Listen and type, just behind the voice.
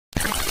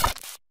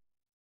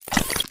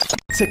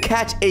to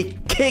catch a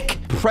kick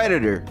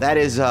predator. That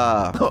is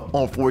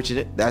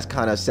unfortunate. That's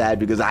kind of sad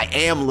because I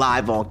am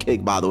live on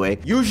Kick, by the way.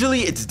 Usually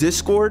it's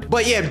Discord,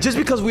 but yeah, just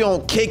because we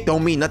on Kick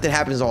don't mean nothing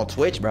happens on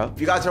Twitch, bro. If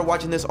you guys are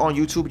watching this on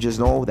YouTube, just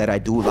know that I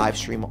do live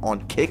stream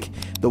on Kick.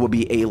 There will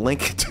be a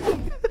link to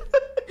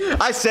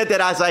I said that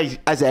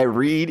as I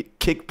read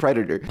Kick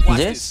Predator.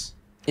 This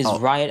is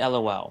Riot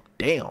LOL.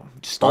 Damn.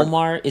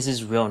 Omar is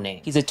his real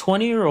name. He's a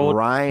 20-year-old.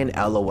 Ryan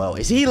LOL.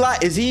 Is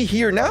he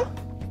here now?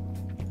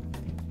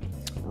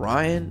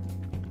 Ryan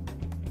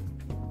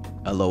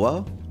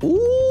LOL.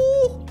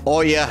 Ooh.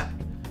 Oh yeah.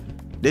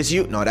 This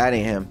you? No, that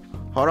ain't him.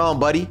 Hold on,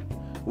 buddy.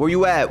 Where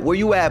you at? Where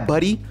you at,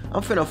 buddy?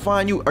 I'm finna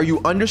find you. Are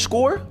you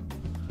underscore?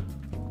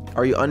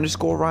 Are you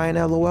underscore Ryan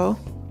LOL?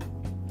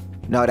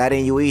 No, that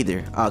ain't you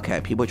either.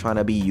 Okay, people trying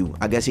to be you.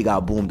 I guess he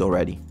got boomed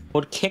already.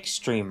 Kick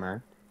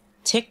streamer,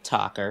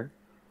 TikToker,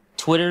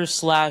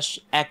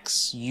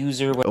 Twitter/X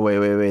user.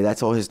 Wait.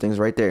 That's all his things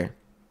right there.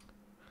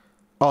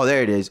 Oh,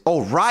 there it is.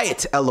 Oh,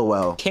 Riot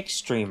LOL. Kick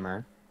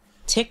streamer,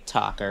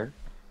 TikToker,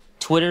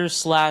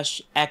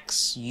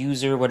 Twitter/X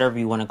user, whatever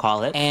you want to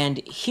call it.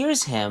 And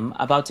here's him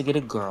about to get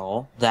a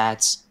girl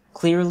that's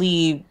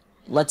clearly,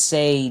 let's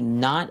say,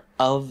 not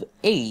of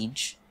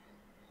age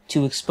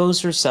to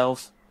expose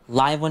herself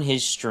live on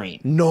his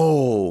stream.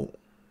 No.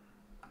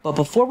 But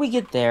before we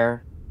get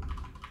there,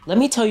 let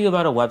me tell you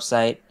about a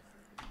website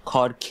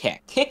called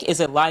Kick. Kick is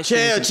a live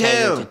streaming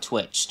competitor to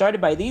Twitch,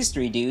 started by these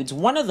three dudes,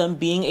 one of them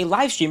being a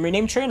live streamer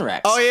named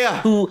Trainwreck. Oh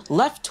yeah. Who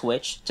left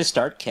Twitch to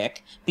start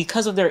Kick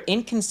because of their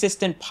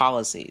inconsistent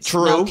policies.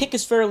 True. Now, Kick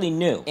is fairly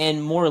new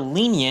and more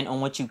lenient on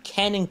what you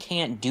can and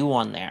can't do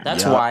on there.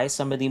 That's why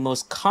some of the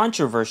most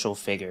controversial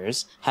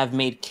figures have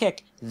made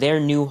Kick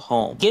their new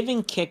home,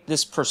 giving Kick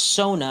this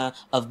persona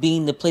of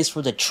being the place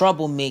for the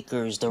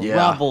troublemakers, the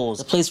rebels,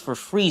 the place for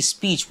free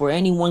speech where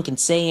anyone can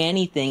say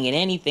anything and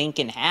anything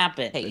can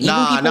happen. Hey,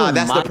 nah,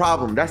 that's the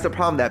problem. That's the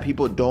problem that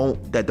people don't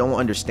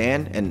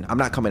understand. And I'm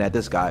not coming at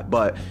this guy,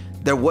 but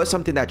there was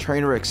something that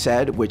Trainwreck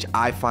said, which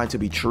I find to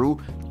be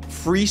true.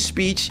 Free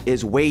speech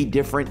is way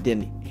different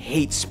than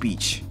hate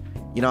speech.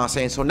 You know what I'm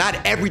saying? So not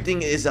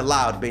everything is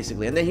allowed,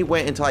 basically. And then he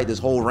went into like this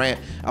whole rant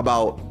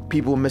about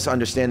people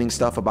misunderstanding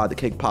stuff about the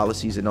Kick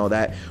policies and all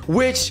that,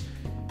 which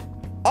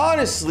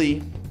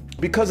honestly,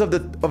 because of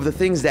the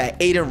things that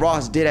Aiden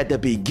Ross did at the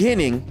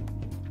beginning,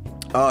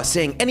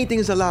 saying anything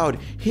is allowed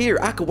here,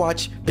 I could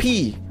watch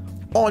P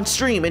on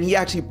stream, and he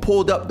actually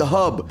pulled up the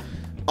hub.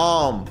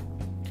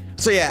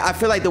 So yeah, I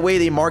feel like the way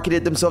they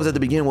marketed themselves at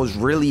the beginning was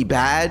really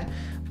bad.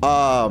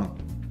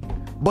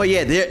 But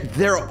yeah,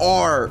 there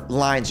are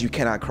lines you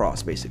cannot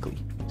cross, basically.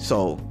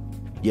 So,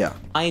 yeah.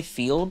 My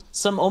field,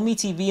 some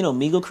OmiTV and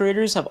Omegle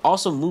creators have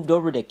also moved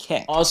over to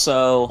Kick.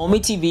 Also,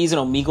 OmiTV is an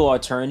Omegle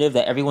alternative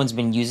that everyone's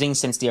been using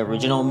since the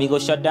original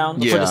Omegle shutdown.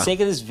 But for the sake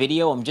of this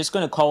video, I'm just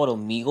going to call it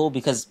Omegle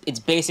because it's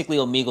basically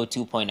Omegle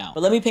 2.0.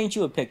 But let me paint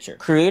you a picture.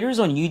 Creators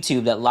on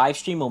YouTube that live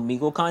stream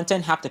Omegle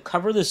content have to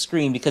cover the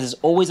screen because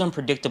it's always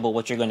unpredictable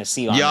what you're going to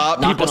see on there.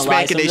 Not gonna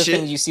lie, some of the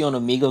things you see on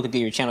Omegle could get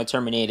your channel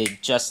terminated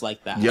just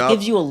like that. It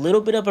gives you a little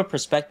bit of a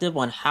perspective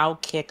on how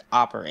Kick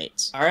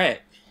operates. All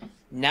right.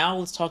 Now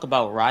let's talk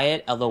about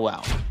Riot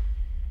LOL.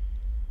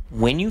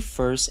 When you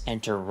first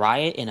enter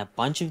Riot in a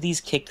bunch of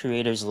these Kick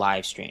creators'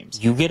 live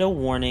streams, you get a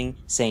warning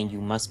saying you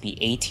must be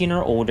 18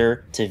 or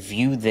older to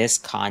view this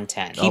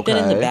content. Keep that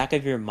in the back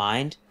of your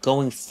mind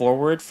going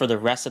forward for the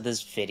rest of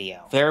this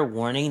video. Fair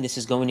warning, this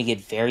is going to get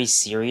very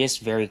serious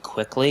very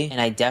quickly, and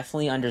I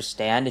definitely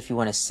understand if you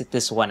want to sit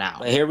this one out.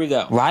 But here we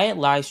go. Riot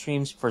live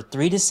streams for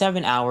 3 to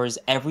 7 hours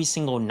every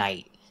single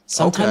night.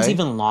 Sometimes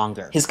even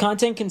longer. His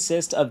content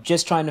consists of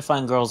just trying to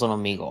find girls on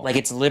Omegle. Like,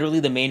 it's literally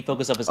the main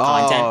focus of his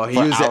content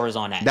for hours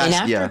on end. And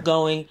after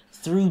going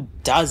through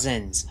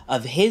dozens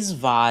of his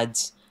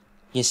VODs,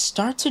 you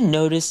start to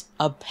notice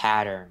a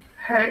pattern.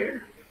 Hey.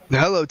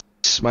 Hello,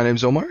 my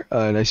name's Omar.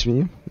 Nice to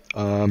meet you.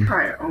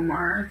 Hi,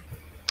 Omar.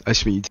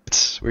 Nice to meet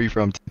you. Where are you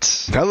from?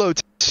 Hello.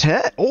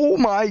 Oh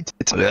my.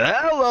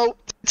 Hello.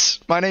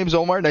 My name's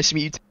Omar. Nice to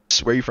meet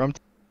you. Where are you from?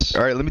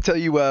 All right, let me tell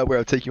you where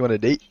I'll take you on a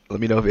date. Let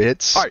me know if it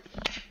hits. All right,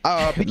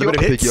 I'll pick you up.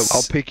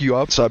 I'll pick you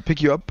up. So I'll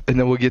pick you up, and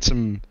then we'll get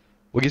some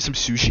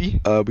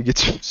sushi. We get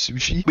some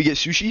sushi. We get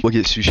sushi. We'll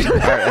get sushi. All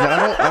right, and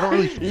I don't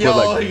really feel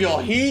like.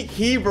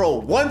 He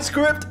wrote one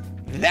script.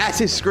 That's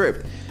his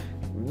script.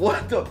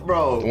 What the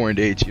boring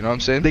dates, you know what I'm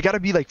saying? They gotta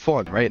be like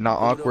fun, right? Not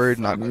awkward,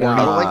 not corny.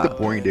 I don't like the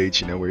boring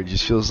dates, you know, where it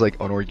just feels like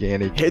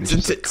unorganic. It's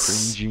just like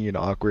cringy and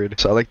awkward.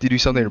 So I like to do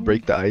something to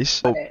break the ice.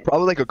 So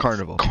probably like a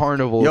carnival.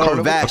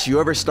 Yo, Vash,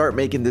 you ever start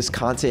making this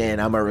content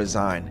and I'ma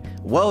resign?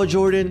 Well,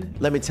 Jordan,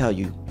 let me tell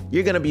you,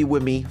 you're gonna be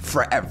with me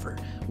forever.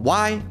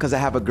 Why? Because I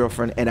have a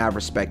girlfriend and I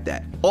respect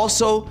that.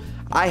 Also,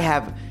 I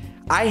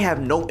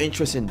have no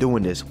interest in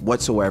doing this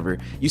whatsoever.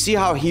 You see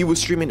how he was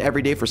streaming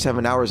every day for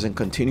 7 hours and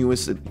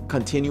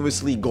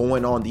continuously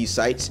going on these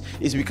sites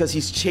is because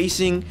he's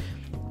chasing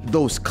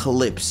those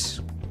clips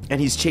and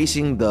he's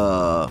chasing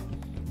the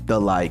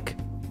like,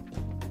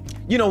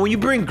 you know, when you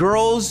bring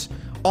girls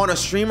on a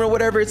stream or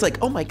whatever, it's like,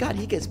 oh my God,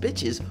 he gets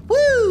bitches.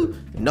 Woo!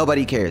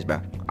 Nobody cares,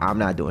 bro. I'm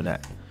not doing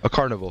that. A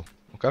carnival.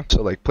 Okay.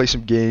 So like play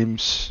some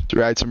games,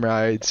 ride some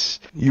rides.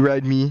 You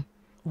ride me.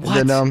 What?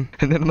 And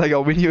then like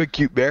I'll win you a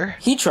cute bear.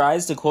 He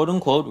tries to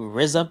quote-unquote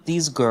rizz up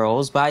these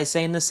girls by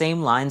saying the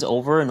same lines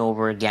over and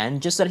over again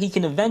just so that he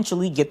can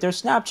eventually get their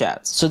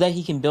Snapchats. So that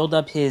he can build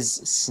up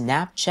his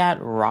Snapchat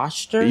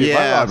roster.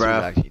 Yeah, bro.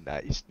 Actually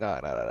nice. No.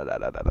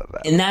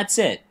 And that's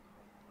it.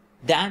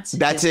 That's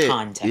his it.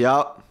 content.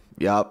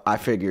 Yup. I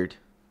figured.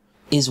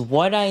 Is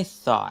what I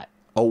thought.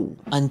 Oh.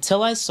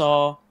 Until I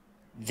saw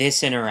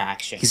this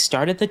interaction. He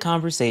started the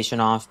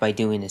conversation off by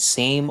doing the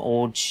same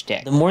old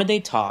shtick. The more they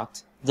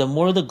talked, the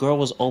more the girl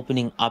was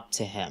opening up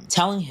to him,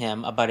 telling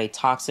him about a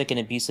toxic and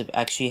abusive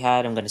ex she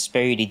had. I'm going to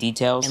spare you the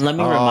details. And let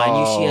me remind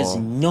you, she has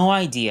no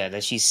idea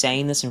that she's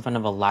saying this in front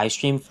of a live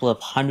stream full of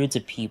hundreds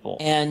of people.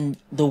 And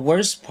the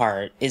worst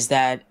part is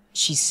that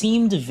she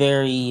seemed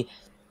very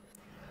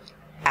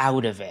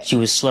out of it. She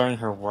was slurring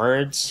her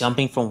words,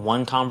 jumping from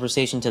one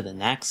conversation to the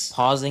next,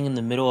 pausing in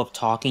the middle of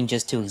talking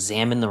just to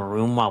examine the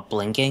room while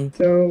blinking.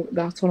 So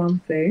that's what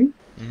I'm saying.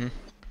 Mm-hmm.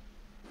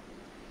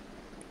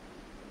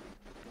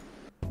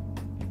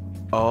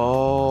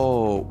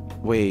 Oh,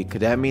 wait,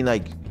 could that mean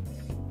like,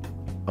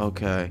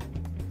 okay.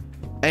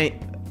 Hey,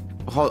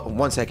 hold on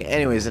 1 second.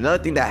 Anyways,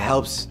 another thing that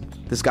helps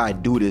this guy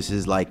do this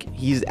is like,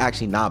 he's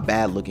actually not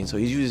bad looking. So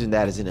he's using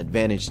that as an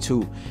advantage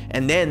too.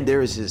 And then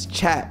there's his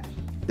chat.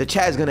 The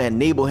chat is gonna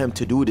enable him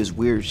to do this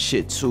weird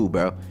shit too,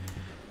 bro.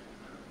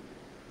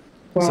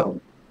 Wow.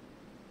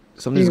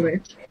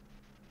 Anyway.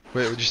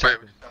 Wait, what'd you say?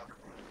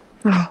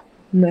 Oh,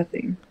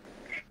 nothing.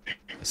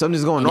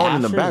 Something's going on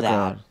in the After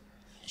background. that,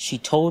 she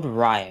told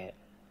Riot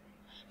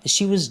that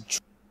she was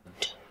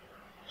drugged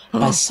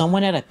by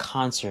someone at a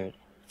concert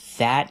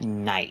that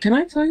night. Can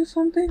I tell you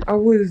something? I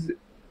was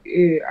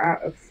at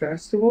a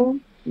festival,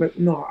 but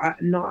no,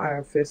 not at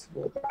a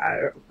festival, but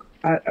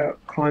at a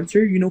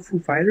concert. You know, Foo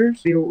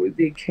Fighters.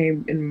 They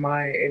came in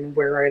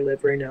where I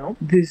live right now.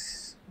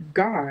 This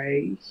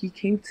guy, he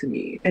came to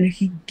me and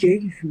he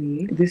gave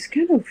me this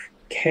kind of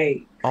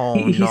cake. Oh,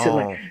 he no. said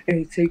like,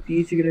 hey, take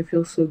these, you're gonna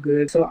feel so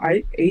good. So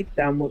I ate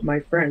them with my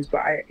friends,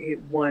 but I ate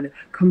one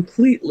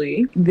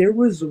completely. There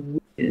was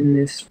weed in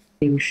this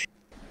thing.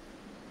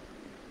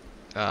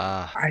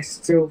 I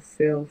still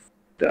feel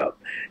f***ed up.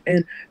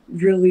 And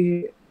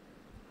really,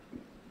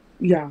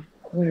 yeah,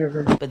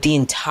 whatever. But the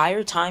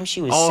entire time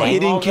she was he saying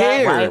didn't all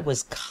care. that, Riot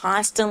was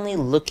constantly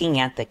looking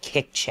at the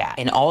kick chat.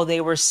 And all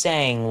they were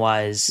saying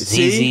was,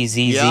 See?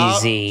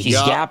 ZZZZZ. She's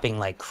Yup. yapping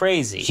like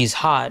crazy. She's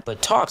hot,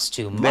 but talks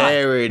too much.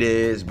 There it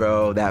is,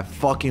 bro. That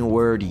fucking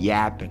word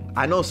yapping.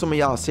 I know some of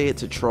y'all say it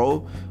to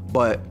troll,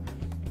 but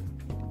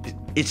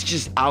it's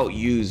just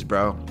outused,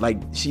 bro. Like,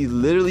 she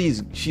literally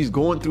she's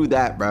going through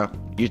that, bro.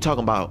 You're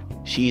talking about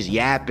she's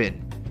yapping.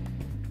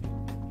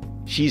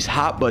 She's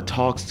hot but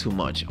talks too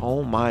much.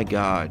 Oh my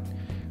god.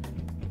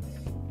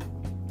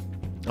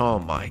 Oh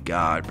my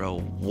god, bro.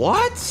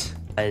 What?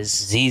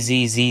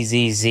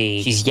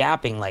 ZZZZZ. She's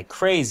yapping like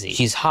crazy.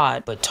 She's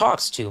hot, but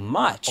talks too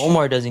much.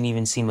 Omar doesn't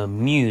even seem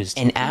amused.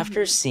 And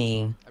after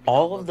seeing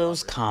all of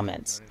those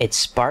comments, it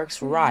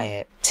sparks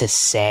Riot to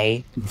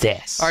say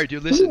this. Alright,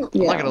 dude, listen.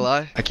 I'm not gonna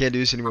lie. I can't do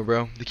this anymore,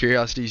 bro. The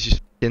curiosity is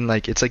just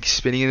it's like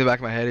spinning in the back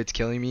of my head. It's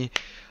killing me.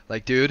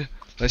 Like, dude,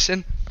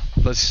 listen.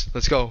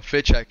 Let's go.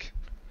 Fit check.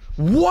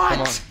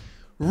 What?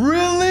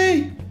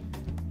 Really?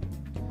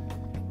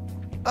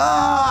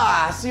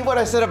 See what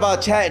I said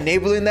about chat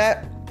enabling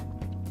that?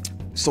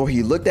 So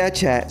he looked at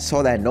chat,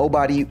 saw that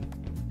nobody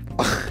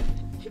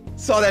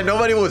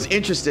was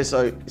interested,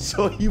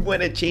 so he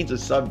went and changed the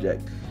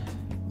subject.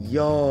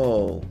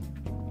 Yo,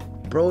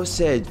 bro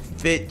said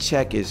fit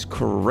check is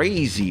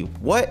crazy.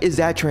 What is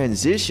that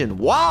transition?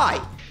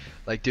 Why?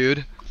 Like,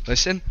 dude,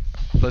 listen.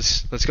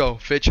 Let's go.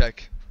 Fit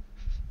check.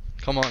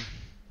 Come on.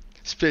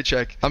 Fit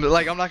check. I'm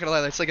not gonna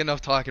lie, that's like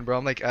enough talking, bro.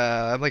 I'm like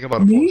about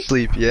to fall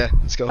asleep. Yeah,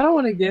 let's go. I don't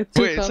want to get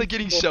too Wait, it's like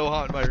getting so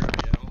hot in my room.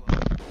 Yeah, hold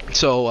on.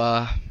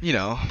 So, you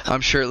know,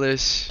 I'm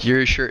shirtless.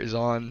 Your shirt is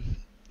on.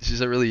 This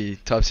is a really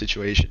tough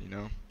situation, you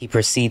know. He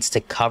proceeds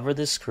to cover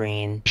the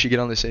screen. We should get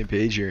on the same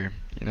page here,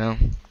 you know.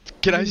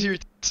 Can I see your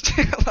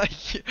like?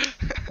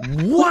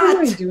 What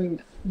am I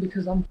doing?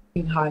 Because I'm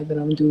f***ing high that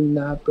I'm doing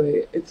that, but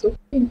it's so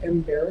f***ing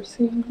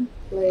embarrassing.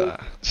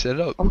 Like, set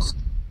it up.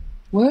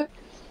 What?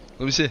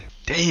 Let me see.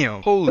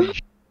 Damn. Holy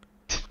shit.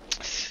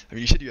 I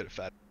mean, you said you had a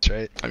fat ass,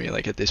 right? I mean,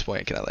 like, at this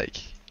point, can I, like,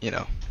 you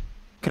know.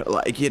 Can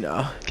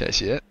I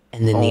see it?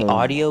 And then the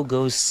audio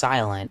goes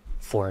silent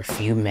for a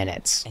few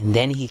minutes. And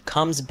then he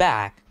comes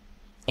back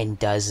and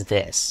does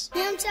this.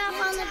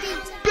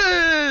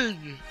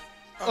 Bang!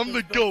 I'm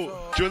the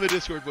GOAT. Join the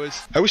Discord,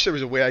 boys. I wish there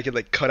was a way I could,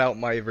 like, cut out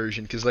my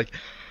version, because, like,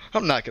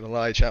 I'm not gonna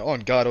lie, chat.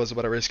 On God, I was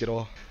about to risk it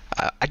all.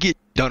 I get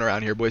done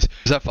around here, boys.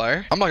 Is that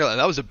fire? I'm not gonna lie,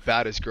 that was the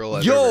baddest girl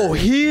I've ever. Yo,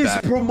 he's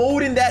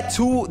promoting that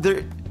too.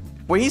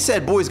 When he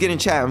said boys get in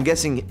chat, I'm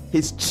guessing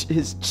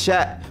his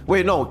chat.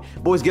 Wait, no,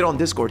 boys get on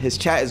Discord. His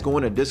chat is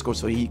going to Discord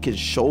so he can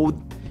show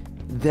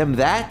them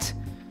that.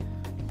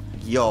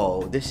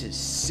 Yo, this is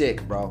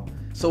sick, bro.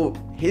 So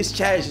his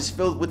chat is just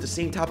filled with the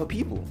same type of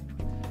people.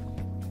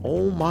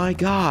 Oh my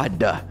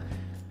god.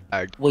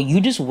 What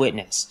you just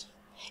witnessed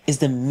is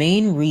the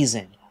main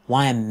reason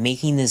why I'm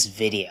making this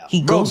video.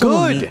 He Bro, goes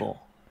on good. Omegle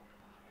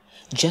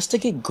just to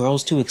get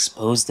girls to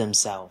expose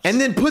themselves.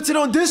 And then puts it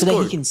on so Discord.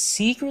 that he can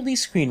secretly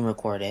screen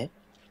record it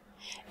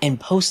and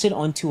post it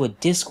onto a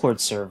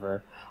Discord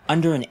server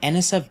under an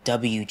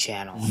NSFW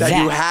channel.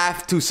 That you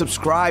have to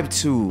subscribe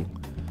to,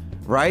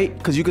 right?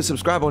 Because you can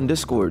subscribe on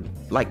Discord.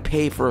 Like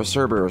pay for a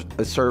server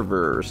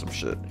or some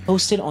shit.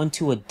 Posted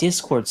onto a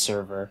Discord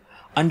server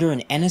under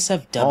an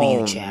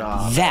NSFW channel.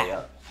 Nah,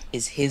 that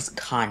is his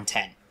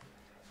content.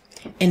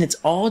 And it's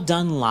all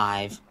done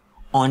live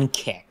on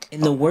Kick.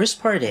 And the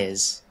worst part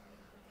is,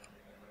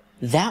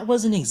 that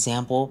was an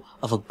example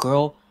of a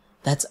girl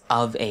that's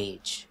of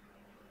age.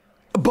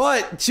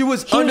 But she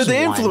was under the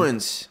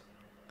influence.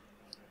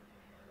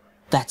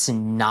 That's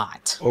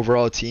not.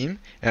 Overall team,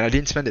 and I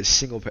didn't spend a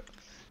single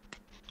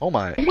Oh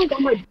my. Oh my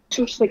god, my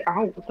just like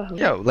out. What the hell?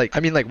 Yo, like, I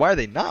mean, like, why are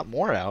they not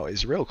more out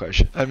is a real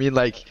question. I mean,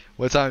 like,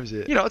 what time is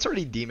it? You know, it's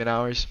already demon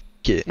hours.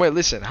 Kid. Wait,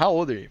 listen, how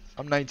old are you?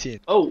 I'm 19.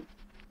 Oh,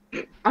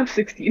 I'm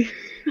 16.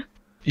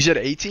 You said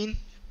 18?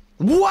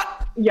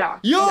 What? Yeah.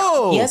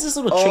 Yo! He has this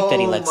little trick that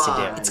he likes to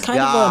do. It's kind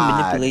of a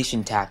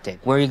manipulation tactic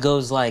where he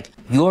goes like,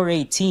 "You're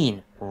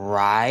 18,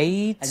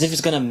 right?" As if it's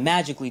gonna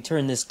magically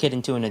turn this kid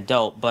into an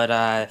adult.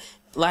 But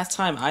last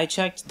time I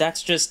checked,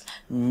 that's just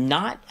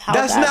not how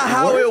That's that not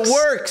how works. it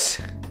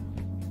works.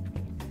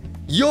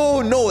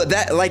 Yo, no,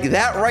 that like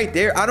that right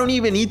there. I don't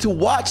even need to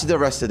watch the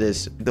rest of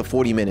this, the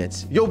 40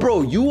 minutes. Yo,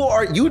 bro,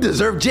 you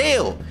deserve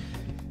jail.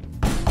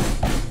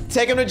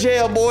 Take him to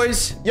jail,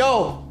 boys.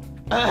 Yo,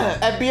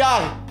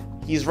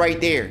 FBI, he's right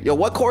there. Yo,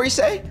 what Corey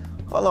say?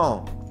 Hold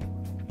on.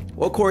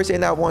 What Corey say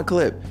in that one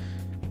clip?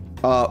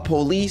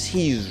 Police,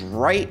 he's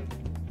right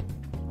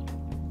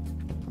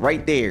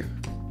there.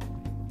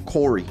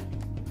 Corey.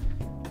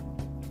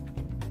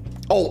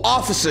 Oh,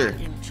 officer.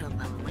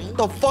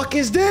 The fuck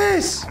is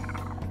this?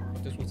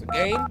 This was a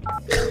game.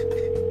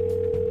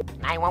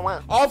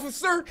 911.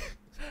 Officer,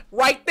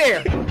 right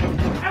there.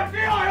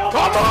 FBI,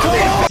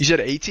 come on! You said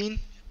 18?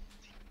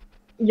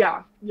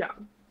 Yeah.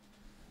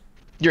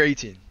 You're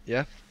 18,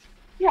 yeah?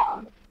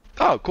 Yeah.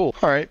 Oh, cool.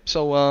 All right.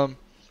 So, I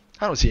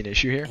don't see an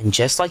issue here. And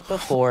just like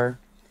before,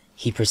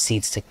 he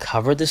proceeds to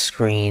cover the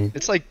screen.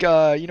 It's like,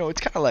 you know,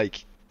 it's kind of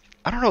like,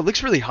 I don't know, it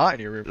looks really hot in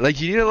your room.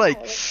 Like, you need to,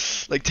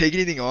 like take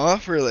anything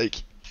off or, like,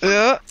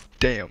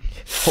 damn.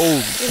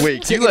 Holy,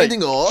 wait, can you, like,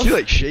 anything off? can you,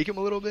 like, shake him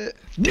a little bit?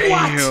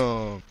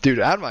 Damn. Dude,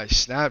 add my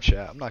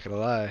Snapchat. I'm not gonna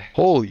lie.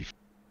 Holy,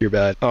 you're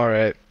bad. All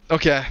right.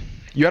 Okay.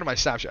 You added my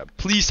Snapchat.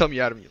 Please tell me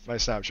you added my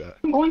Snapchat.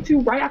 I'm going to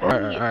right after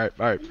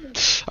All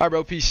right,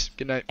 bro. Peace.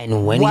 Good night.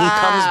 And when he comes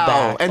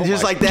back, and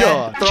just my like that,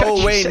 God. throw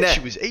Chat, away she said net. she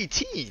was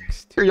 18.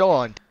 Here y'all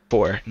on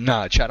for.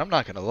 Nah, chat, I'm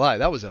not gonna lie.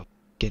 That was a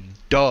fucking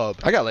dub.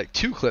 I got like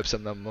 2 clips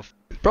of them.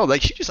 Bro,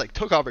 like she just like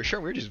took off her shirt.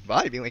 We were just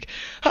vibing. Like,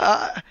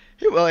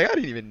 well, like I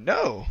didn't even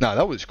know. Nah,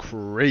 that was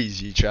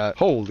crazy, chat.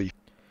 Holy f.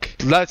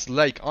 That's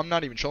like, I'm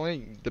not even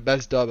trolling, the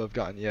best dub I've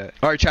gotten yet.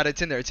 Alright, chat,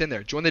 it's in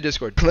there. Join the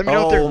Discord. Let me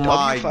know if they're Oh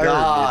my W, fire,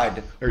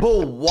 god. or mid.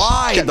 But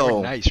why Chat,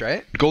 though? Nice,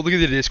 right? Go look at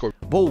the Discord.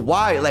 But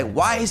why? Like,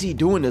 why is he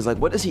doing this? Like,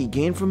 what does he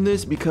gain from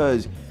this?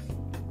 Because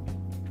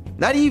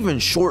not even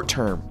short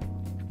term,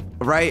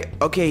 right?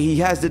 Okay, he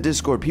has the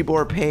Discord, people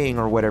are paying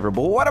or whatever.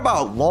 But what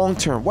about long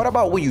term? What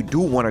about when you do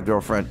want a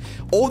girlfriend?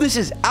 All this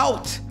is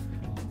out.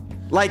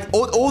 Like,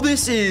 all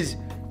this is,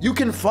 you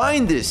can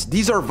find this.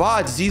 These are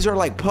VODs. These are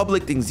like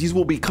public things. These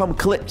will become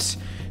clips.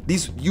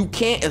 These, you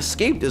can't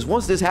escape this.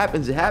 Once this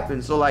happens, it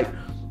happens. So like,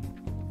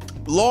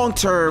 long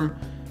term,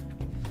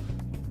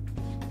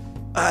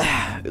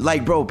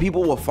 like, bro,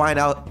 people will find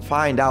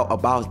out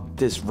about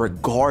this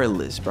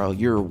regardless, bro.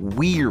 You're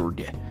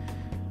weird.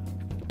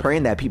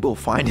 Praying that people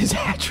find his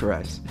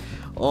address.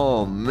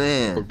 Oh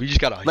man, We just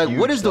got a like, huge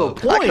what is the dub.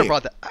 I could have point?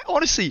 brought that.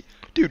 honestly,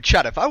 dude,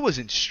 chat, if I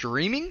wasn't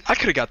streaming, I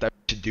could have got that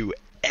to do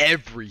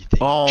everything.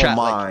 Oh Chat,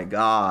 my like,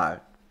 god.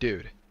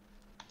 dude.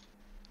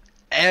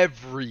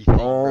 Everything.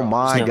 Oh bro.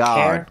 my no god.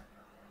 care,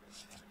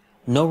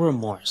 no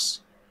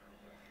remorse.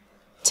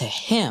 To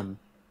him,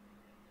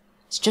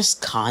 it's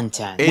just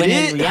content. It when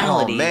is- in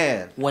reality, oh,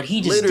 man. what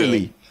he just Literally.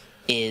 did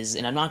is,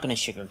 and I'm not going to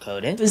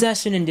sugarcoat it,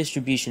 possession and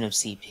distribution of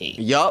CP.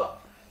 Yup.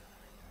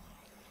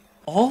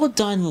 All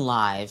done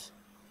live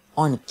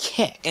on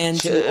Kick. And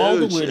to all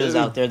the Chill, weirdos chill.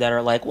 out there that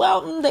are like,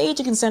 well, the age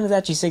of consent is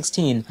actually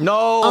 16.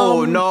 No,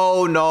 Um,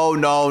 no.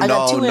 I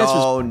got 2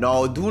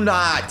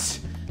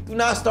 answers. Do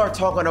not start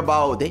talking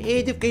about the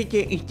age of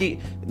consent.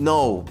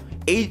 No,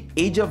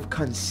 age of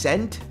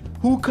consent.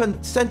 Who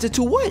consented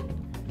to what?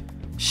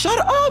 Shut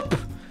up.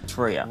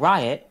 For you.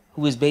 Riot,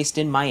 who is based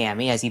in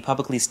Miami, as he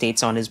publicly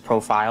states on his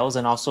profiles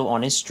and also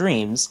on his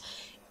streams,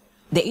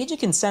 the age of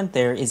consent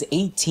there is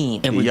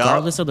 18. And Yup.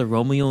 regardless of the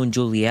Romeo and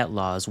Juliet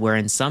laws, where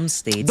in some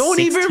states, Don't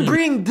 16 even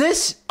bring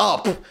this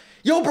up.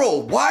 Yo, bro,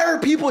 why are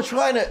people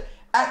trying to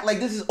act like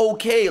this is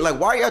okay? Like,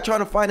 why are y'all trying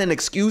to find an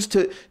excuse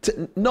to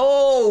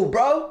no,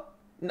 bro?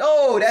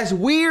 No, that's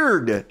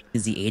weird.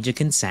 Is the age of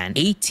consent.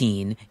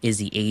 18 is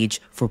the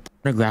age for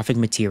pornographic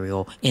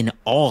material in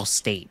all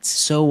states.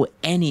 So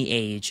any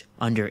age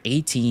under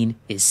 18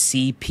 is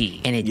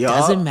CP. And it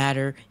doesn't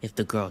matter if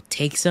the girl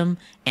takes them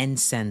and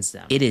sends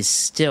them. It is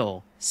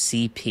still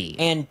CP.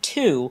 And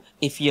 2,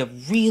 if you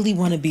really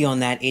want to be on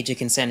that age of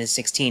consent is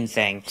 16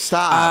 thing.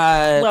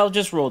 Stop. Well,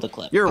 just roll the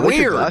clip. You're I like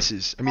your weird.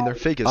 glasses. I mean, they're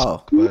fake as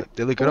fuck, but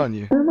they look good on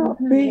you. They're not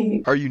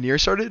fake. Are you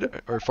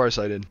nearsighted or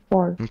farsighted?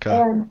 Far.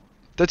 Okay.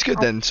 That's good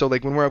then. So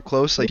like when we're up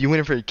close, like you went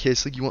in for a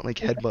kiss, like you want like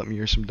headbutt me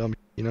or some dumb,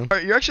 you know?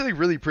 Alright, you're actually like,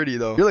 really pretty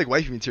though. You're like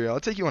wifey material.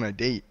 I'll take you on a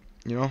date,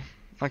 you know?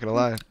 Not gonna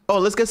lie. Oh,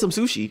 let's get some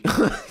sushi.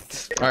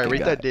 Alright,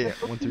 rate that date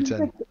 1 through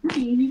 10.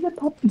 He's a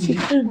puppy.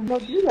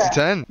 Don't do that.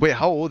 10? Wait,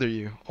 how old are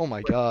you? Oh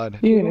my god.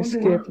 You're gonna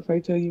skip if I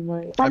tell you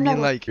my. I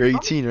mean like you're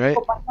 18, right?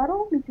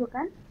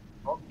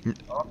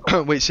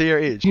 Wait, say your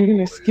age. You're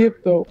gonna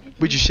skip though.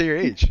 Would you say your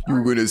age?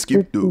 You're gonna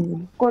skip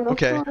through.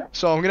 Okay,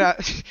 so I'm gonna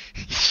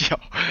yo.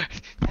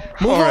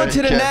 Move Alright, on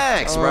to the okay.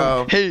 next,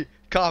 bro. Hey,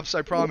 cops,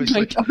 I promise. my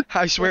Like, God.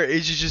 I swear,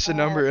 age is just a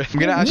number. I'm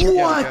gonna ask you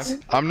What? again.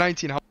 Okay? I'm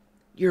 19. How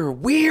You're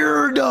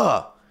weird.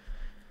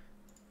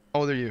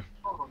 old are you?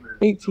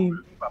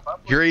 18.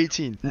 You're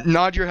 18.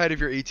 Nod your head if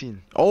you're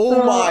 18.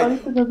 Oh my.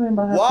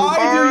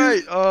 Why do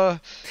you? Alright,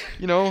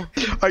 you know.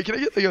 Alright, can I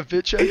get like a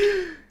fit check?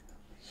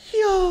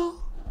 Yo.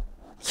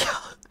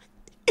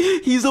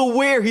 He's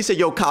aware. He said,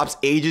 yo, cops,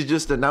 age is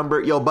just a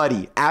number. Yo,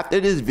 buddy, after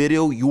this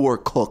video, you are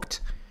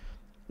cooked.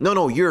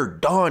 No, you're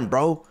done,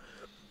 bro.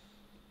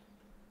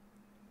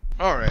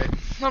 Alright.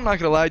 I'm not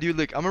gonna lie, dude.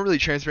 Look, I'm a really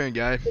transparent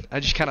guy. I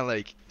just kind of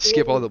like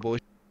skip all the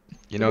bullshit,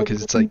 you know,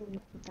 because it's like,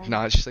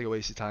 nah, it's just like a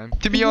waste of time.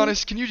 To be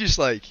honest, can you just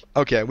like,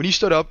 okay, when you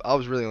stood up, I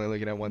was really only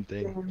looking at one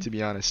thing, to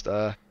be honest.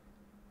 Can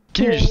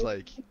you just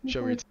like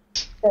show me your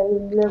tits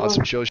on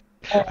some chill shit?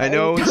 I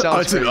know it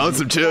sounds crazy. On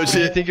some chill When you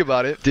shit. think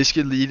about it, this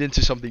could lead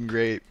into something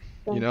great,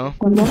 you know?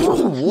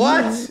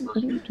 What? I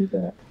didn't do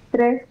that.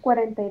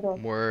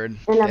 3:42. Word.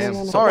 En la Damn. mañana.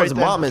 All Someone's right,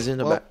 mom then. is in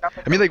the Well,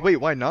 back. I mean, like, wait,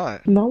 why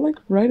not? Not like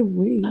right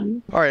away.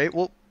 All right,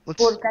 well,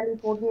 let's Por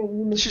California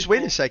y let's just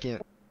wait a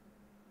second.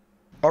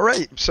 All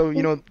right, so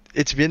you know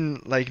it's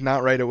been like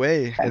not right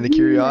away, and the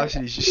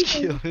curiosity's just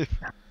killing.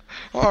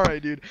 All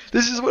right, dude,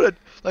 this is what I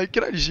like.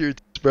 Can I just hear your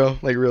tits, bro?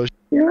 Like real.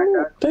 Yeah,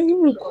 I thought you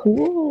were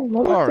cool.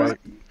 Not like All that. right,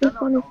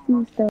 Just want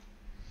to see stuff.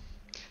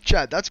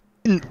 Chad, that's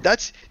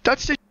the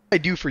shit I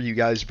do for you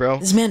guys, bro.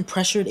 This man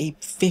pressured a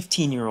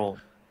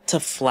 15-year-old to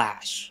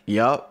flash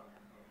Yup.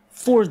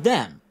 for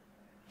them,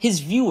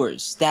 his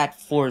viewers, that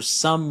for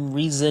some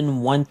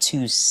reason want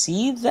to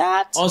see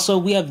that. Also,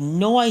 we have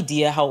no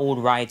idea how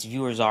old Riot's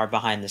viewers are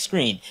behind the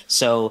screen,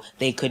 so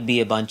they could be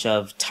a bunch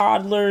of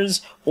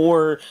toddlers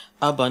or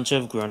a bunch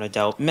of grown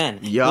adult men,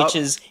 Yup. which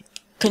is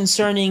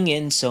concerning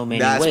in so many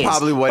That's ways.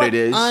 probably what But it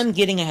is. I'm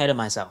getting ahead of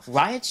myself.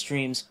 Riot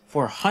streams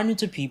for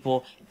hundreds of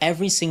people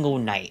every single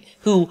night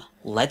who,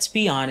 let's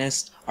be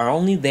honest, are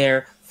only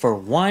there for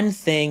one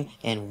thing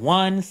and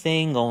one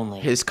thing only.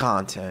 His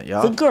content. The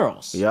Yup.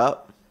 girls.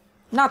 Yup.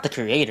 Not the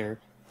creator,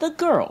 the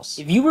girls.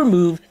 If you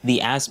remove the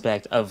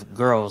aspect of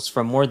girls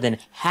from more than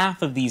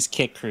half of these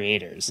kick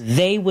creators,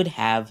 they would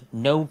have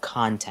no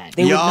content.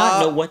 They would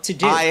not know what to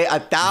do.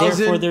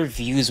 Therefore, their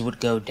views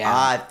would go down.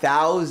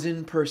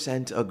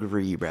 1000%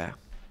 agree, bruh.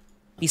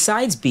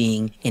 Besides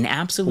being an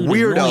absolute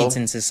Weirdo. annoyance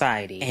in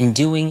society and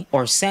doing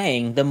or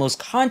saying the most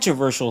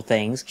controversial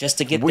things just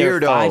to get their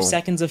Weirdo. 5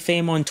 seconds of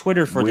fame on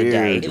Twitter for the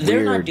day, Weird, if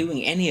they're not weird.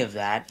 doing any of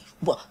that,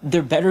 well,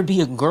 there better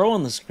be a girl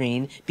on the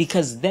screen,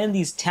 because then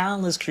these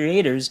talentless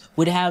creators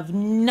would have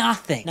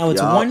nothing. Now,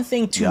 it's Yup, one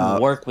thing to yup.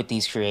 work with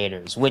these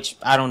creators, which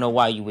I don't know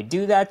why you would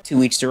do that,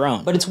 to each their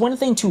own. But it's one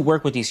thing to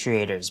work with these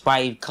creators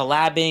by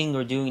collabing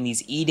or doing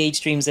these e-date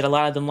streams that a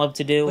lot of them love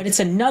to do. But it's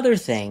another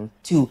thing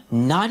to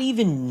not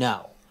even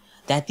know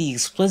that the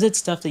explicit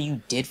stuff that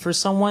you did for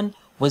someone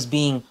was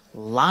being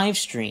live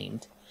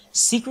streamed,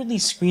 secretly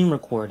screen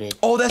recorded,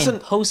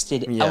 and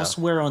posted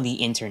elsewhere on the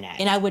internet.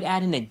 And I would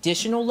add an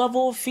additional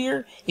level of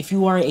fear if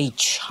you are a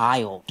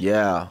child.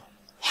 Yeah.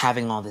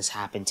 Having all this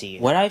happen to you.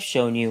 What I've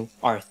shown you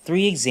are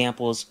 3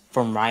 examples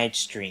from Riot's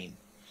stream,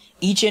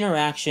 each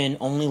interaction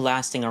only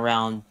lasting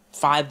around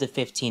 5 to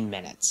 15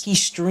 minutes. He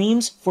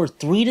streams for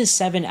 3 to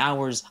 7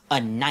 hours a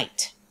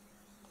night.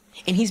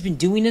 And he's been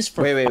doing this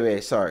for—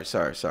 Wait. Sorry.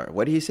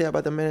 What did he say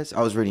about the minutes?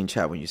 I was reading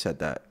chat when you said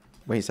that.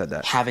 When he said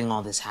that. Having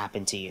all this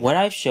happen to you. What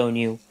I've shown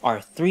you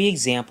are 3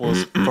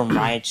 examples from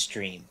Riot's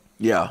stream.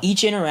 Yeah.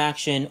 Each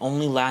interaction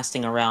only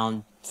lasting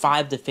around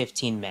 5 to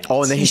 15 minutes.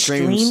 Oh, and then he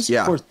streams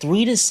for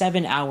 3 to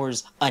 7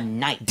 hours a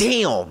night.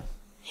 Damn.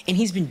 And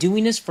he's been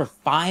doing this for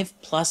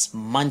 5+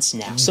 months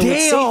now. So Damn.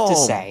 it's safe to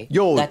say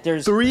that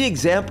there's 3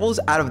 examples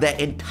out of that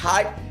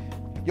entire.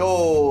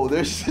 Yo,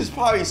 there's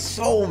probably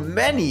so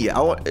many.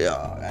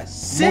 That's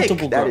sick.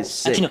 multiple That girls. is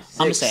sick. Actually, no, I'm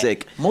gonna say it.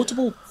 Sick.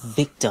 Multiple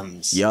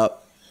victims.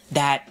 Yup.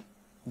 That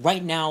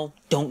right now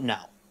don't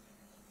know.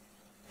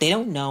 They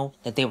don't know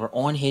that they were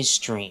on his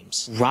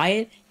streams.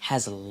 Riot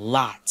has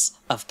lots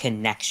of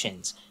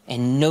connections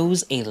and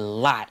knows a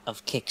lot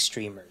of Kick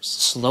streamers,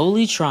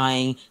 slowly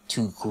trying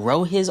to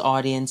grow his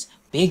audience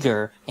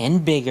bigger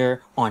and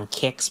bigger on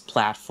Kick's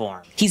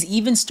platform. He's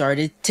even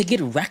started to get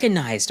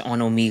recognized on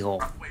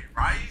Omegle. Wait,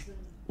 right?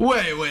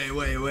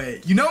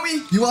 Wait. You know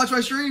me? You watch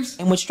my streams?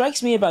 And what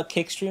strikes me about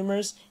Kick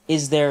streamers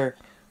is their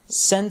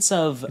sense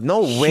of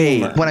no way.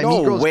 humor. When I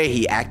meet girls, way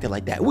he acted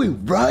like that. We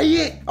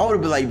riot. I would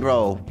have been like,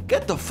 bro,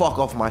 get the fuck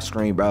off my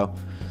screen, bro.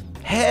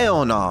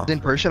 Hell no. in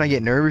person, I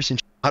get nervous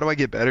and how do I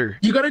get better?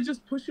 You gotta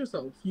just push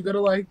yourself. You gotta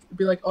like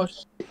be like, oh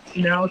shit,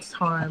 now it's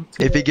time.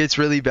 If it gets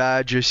really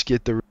bad, just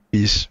get the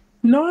rupees.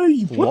 No,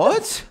 you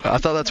What? I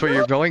thought that's where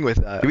you're going with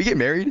that. Can we get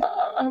married?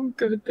 I'm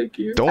good, thank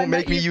you. Don't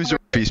make me use the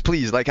rupees,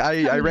 please. Like,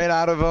 I ran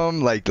out of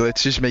them. Like,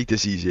 let's just make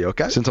this easy,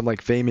 okay? Since I'm,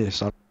 like,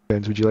 famous on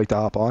fans, would you like to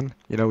hop on?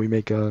 You know, we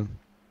make a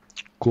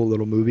cool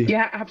little movie.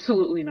 Yeah,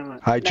 absolutely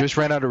not. I just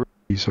ran out of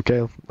rupees,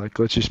 okay? Like,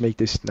 let's just make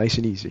this nice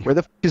and easy. Where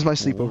the f is my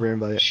sleepover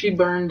invite? She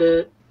burned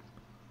it.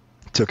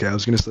 It's okay, I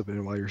was gonna slip it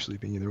in while you're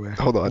sleeping either way.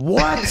 Hold on.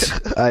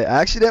 What? I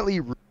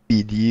accidentally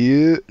rupeed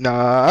you.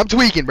 Nah, I'm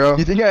tweaking, bro.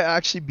 You think I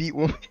actually beat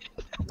woman?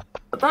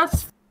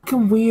 That's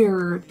fucking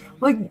weird.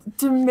 Like,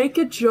 to make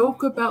a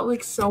joke about,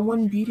 like,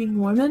 someone beating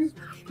women?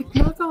 Like,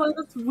 not gonna lie,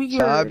 that's weird.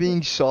 Stop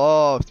being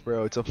soft,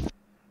 bro. It's a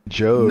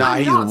joke. Nah,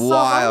 he's not so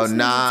wild. honestly,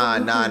 Nah.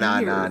 it's a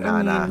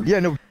little weird. Yeah,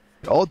 no.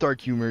 All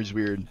dark humor is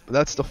weird, but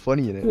that's the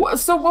funny in it.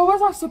 So what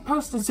was I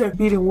supposed to say?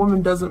 Beating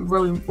women doesn't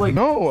really, like...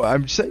 No,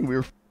 I'm saying we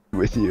were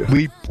with you.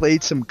 We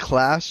played some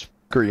class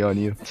fuckery on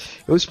you.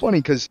 It was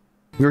funny because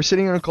we were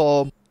sitting on a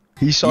call.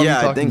 He saw me Yeah,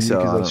 I talking think to you so.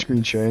 because I was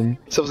screen sharing.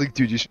 So I was like,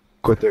 dude, just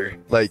quit there.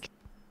 Like,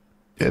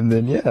 and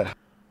then, yeah.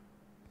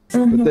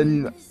 But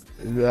then,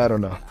 I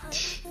don't know.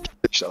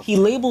 He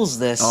labels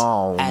this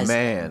as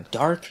man.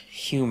 dark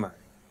humor.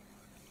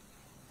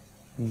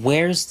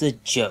 Where's the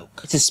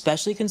joke? It's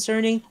especially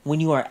concerning when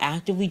you are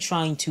actively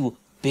trying to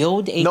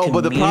build a community.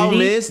 But the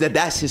problem is that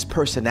that's his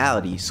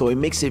personality, so it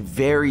makes it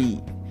very...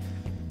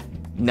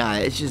 Nah,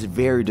 it's just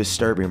very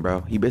disturbing,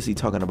 bro. He basically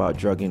talking about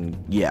drugging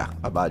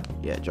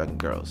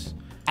girls.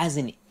 As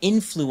an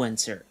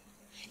influencer.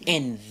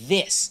 And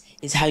this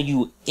is how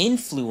you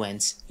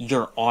influence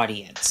your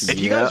audience. If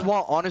you guys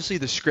want, honestly,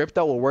 the script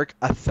that will work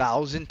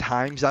 1,000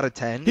 times out of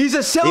 10. He's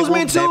a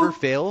salesman it will never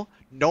fail.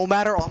 No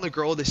matter on the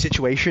girl, the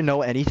situation,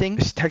 no anything.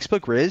 This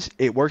textbook Riz,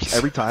 it works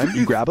every time.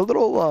 You grab a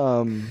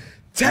little,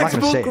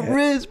 Textbook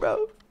Riz,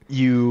 bro.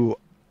 You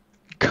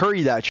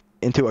curry that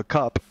into a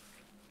cup,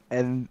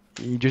 and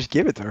you just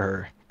give it to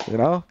her, you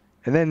know?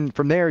 And then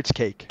from there, it's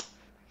cake.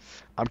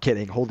 I'm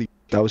kidding. Holy,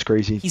 that was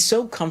crazy. He's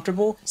so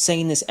comfortable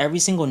saying this every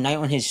single night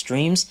on his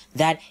streams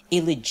that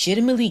it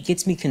legitimately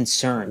gets me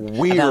concerned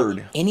about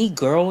any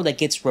girl that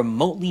gets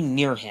remotely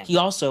near him. He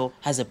also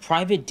has a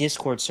private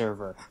Discord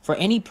server for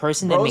any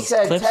person that makes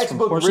clips from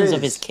portions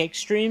of his Kick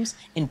streams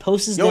and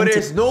posts them to...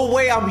 There's no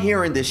way I'm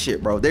hearing this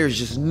shit, bro. There's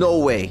just no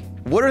way.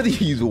 What are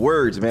these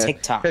words, man?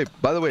 TikTok. Hey,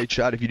 by the way,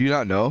 chat, if you do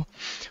not know,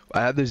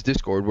 I have this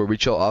Discord where we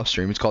chill off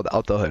stream. It's called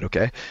Out the Hood,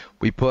 okay?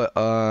 We put,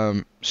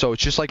 so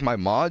it's just like my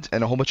mods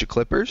and a whole bunch of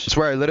clippers. It's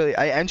where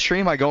I end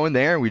stream, I go in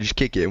there, and we just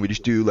kick it. And we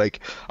just do,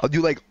 like, I'll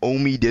do, like,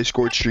 Omi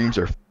Discord streams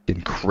are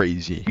f***ing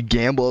crazy. You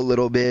gamble a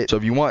little bit. So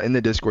if you want in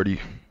the Discord, you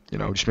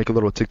know, just make a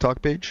little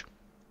TikTok page,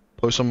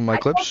 post some of my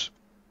clips.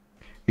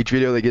 Each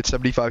video they get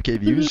 75k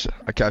views.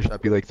 I cash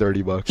up you like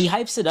 $30. He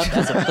hypes it up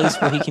as a place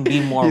where he can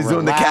be more relaxed,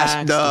 doing the cash,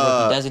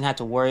 where he doesn't have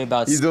to worry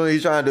about... He's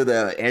trying to do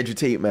the Andrew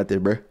Tate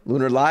method, bro.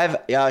 Lunar Live.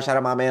 Yeah, shout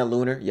out my man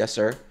Lunar. Yes,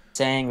 sir.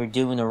 Saying or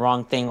doing the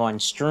wrong thing on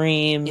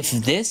stream. If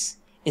this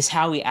is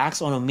how he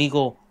acts on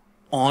Omegle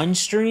on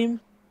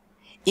stream,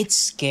 it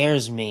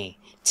scares me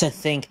to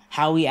think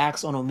how he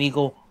acts on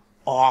Omegle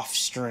off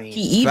stream.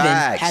 He even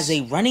has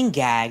a running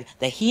gag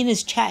that he and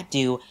his chat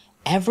do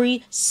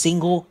every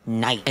single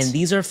night. And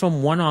these are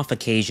from one-off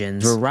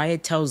occasions where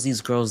Riot tells these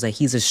girls that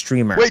he's a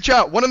streamer. Wait,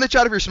 chat. One in the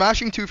chat if you're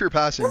smashing, 2 if you're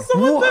passing.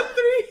 Someone said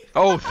 3.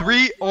 Oh,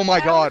 3? Oh my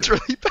god. It's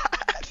really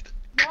bad.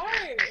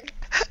 Why?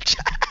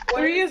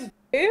 3 is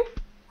babe?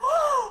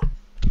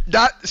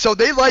 So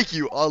they like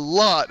you a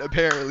lot,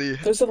 apparently.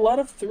 There's a lot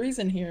of 3s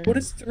in here. What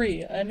is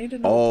 3? I need to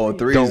know. Oh,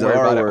 3 Don't is worry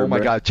about it. word, Oh my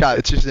bro. god, chat.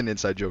 It's just an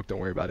inside joke. Don't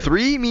worry about it.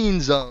 3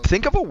 means,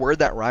 think of a word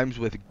that rhymes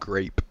with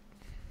grape.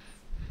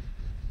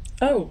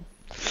 Oh.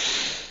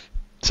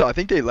 So I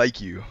think they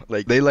like you.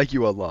 Like, they like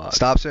you a lot.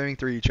 Stop saying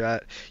 3,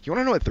 chat. You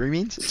wanna know what 3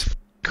 means? It's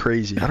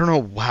crazy. I don't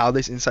know how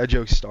this inside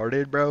joke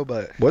started, bro,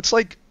 but what's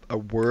like a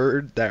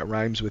word that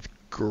rhymes with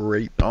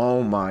grape?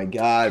 Oh my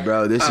god,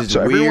 bro. This is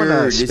So weird.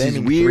 everyone, This is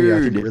spamming 3, I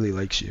weird. think really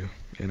likes you,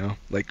 you know?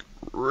 Like,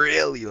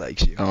 really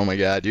likes you. Oh my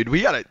god, dude.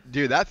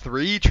 Dude, that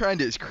 3 trend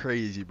is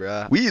crazy,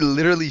 bro. We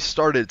literally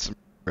started some...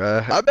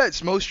 I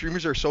bet most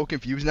streamers are so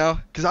confused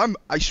now, because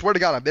I swear to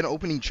god, I've been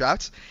opening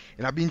chats,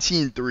 and I've been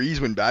seeing 3s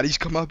when baddies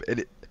come up,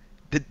 and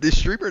the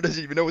streamer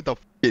doesn't even know what the f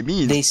it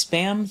means. They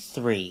spam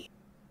 3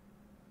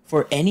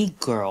 for any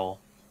girl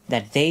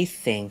that they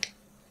think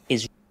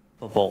is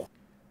r***able.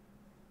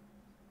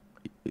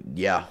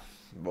 Yeah.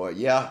 Boy,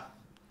 yeah.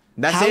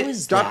 That's How it.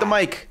 is Drop the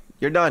that mic.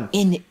 You're done.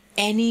 in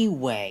any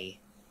way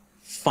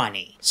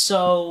funny?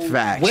 So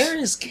Facts. where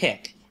is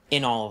Kick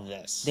in all of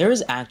this. There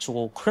is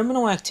actual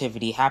criminal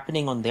activity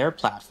happening on their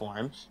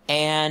platform,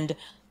 and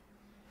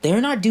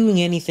they're not doing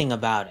anything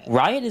about it.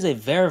 Riot is a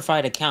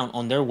verified account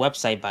on their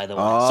website, by the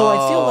way. So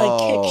I feel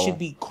like Kick should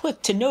be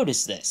quick to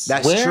notice this.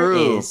 That's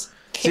true.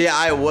 See,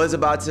 I was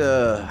about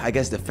to, I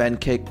guess,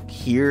 defend Kick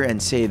here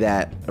and say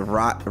that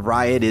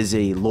Riot is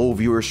a low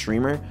viewer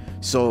streamer.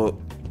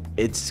 So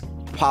it's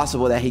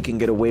possible that he can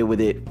get away with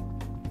it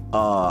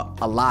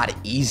a lot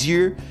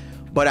easier.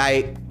 But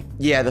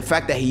yeah, the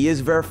fact that he is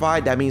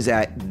verified, that means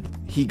that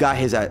he got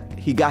his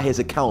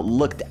account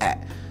looked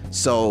at.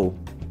 So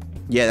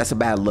yeah, that's a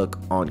bad look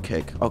on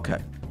Kick.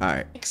 Okay, all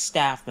right.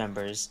 Staff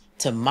members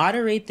to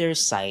moderate their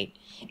site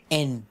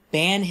and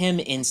ban him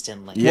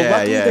instantly. Yeah, well,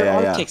 luckily there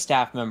are Kick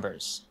staff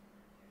members,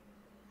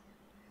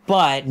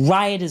 but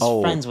Riot is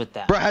friends with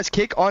them. Bro has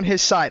Kick on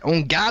his side.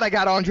 Oh God, I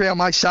got Andre on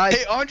my side.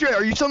 Hey Andre,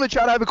 are you still in the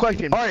chat? I have a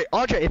question. All right,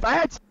 Andre, if I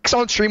had sex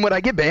on stream, would I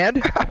get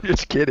banned? I'm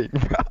just kidding,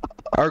 bro.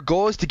 Our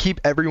goal is to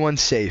keep everyone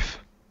safe.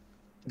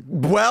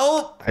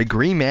 Well, I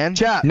agree, man.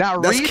 Chat. Now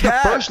read the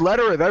first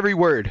letter of every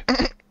word.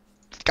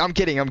 I'm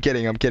kidding.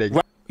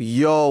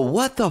 Yo,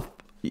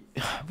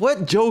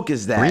 what joke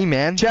is that? Agree,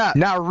 man. Chat.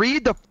 Now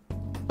read the.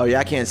 Oh yeah,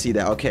 I can't see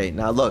that. Okay,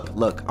 now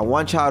look. I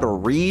want y'all to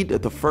read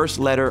the first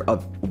letter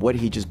of what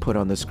he just put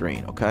on the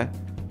screen. Okay,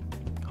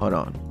 hold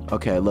on.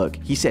 Okay, look.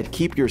 He said,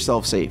 "Keep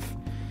yourself safe."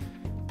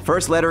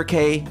 First letter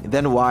K,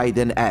 then Y,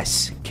 then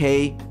S.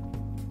 K,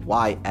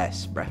 Y,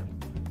 S, bruh.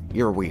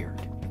 You're weird.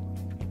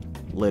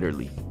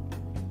 Literally.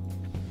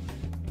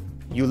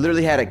 You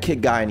literally had a Kick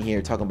guy in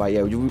here talking about,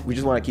 yeah, we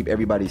just want to keep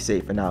everybody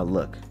safe. And now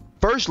look.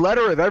 First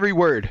letter of every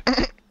word.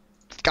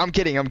 I'm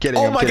kidding.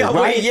 Oh my God,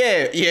 wait,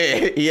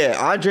 yeah.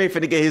 Andre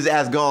finna get his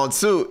ass gone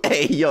too.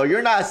 Hey, yo,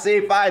 you're not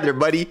safe either,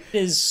 buddy.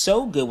 Is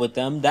so good with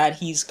them that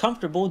he's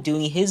comfortable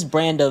doing his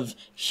brand of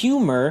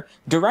humor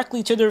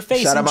directly to their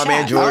face. Shout out my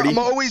man Jordy. I'm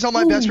always on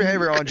my best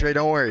behavior, Andre.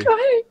 Don't worry.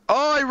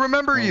 Oh, I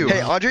remember you.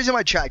 Hey, Andre's in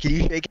my chat. Can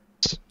you shake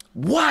it?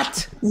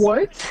 What?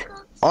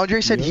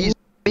 Andre said he's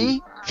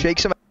me. Shake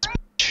some ass.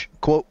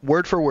 Quote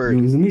word for word.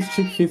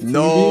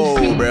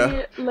 No,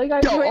 bro.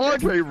 Yo,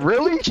 Andre,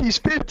 really? She's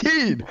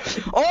 15.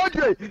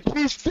 Andre,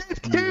 she's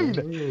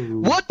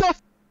 15. What the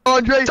f,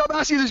 Andre? Stop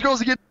asking these girls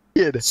to get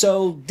kid.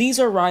 So these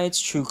are Riot's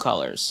true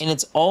colors, and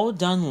it's all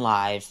done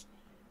live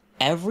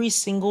every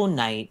single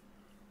night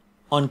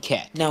on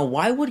Kick. Now,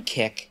 why would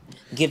Kick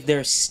give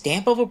their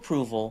stamp of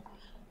approval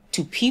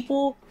to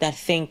people that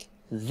think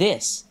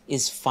this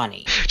is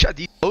funny? Chat,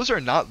 those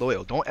are not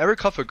loyal. Don't ever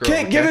cuff a girl.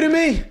 Can't give it to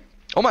me.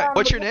 Oh my,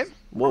 what's your name?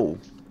 Whoa.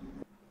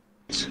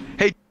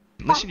 Hey,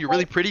 listen, you're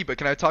really pretty, but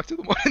can I talk to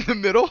the one in the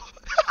middle?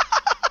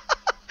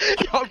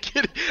 Yo, I'm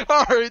kidding.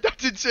 Alright,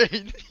 that's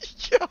insane.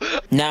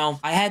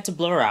 Now, I had to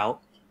blur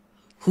out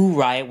who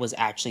Riot was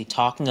actually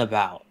talking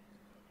about.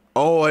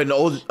 Oh,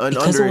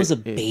 because it was a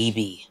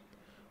baby.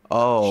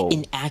 Oh.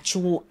 An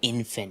actual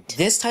infant.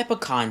 This type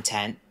of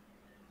content,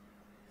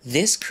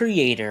 this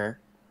creator,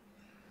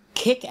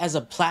 Kick as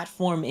a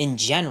platform in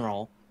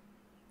general,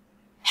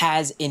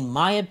 has, in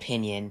my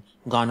opinion,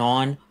 gone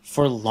on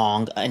for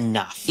long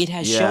enough. It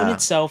has shown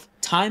itself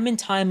time and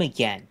time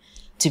again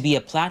to be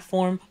a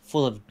platform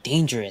full of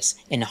dangerous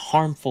and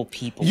harmful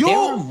people. There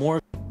are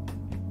more.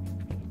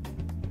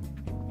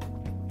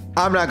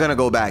 I'm not gonna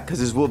go back because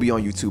this will be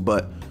on YouTube,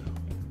 but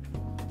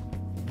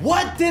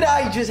what did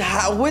I just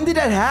when did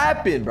that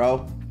happen,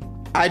 bro?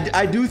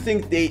 I do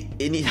think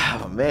it needs,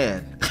 oh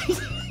man.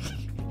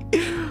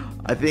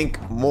 I think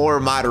more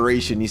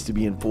moderation needs to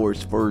be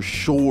enforced for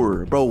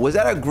sure. Bro, was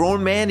that a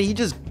grown man? Did he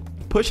just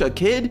push a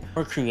kid?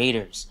 Or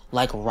creators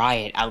like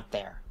Riot out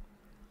there.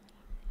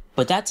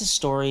 But that's a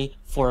story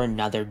for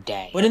another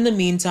day. But in the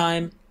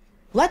meantime,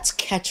 let's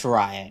catch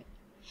Riot.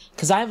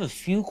 Because I have a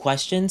few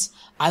questions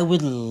I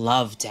would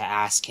love to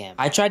ask him.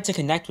 I tried to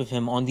connect with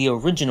him on the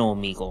original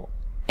Omegle,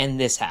 and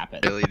this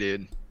happened. Really,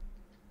 dude?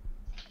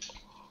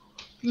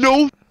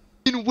 No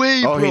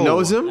way, bro. Oh, he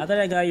knows him? Now that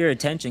I got your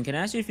attention, can I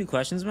ask you a few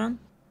questions, man?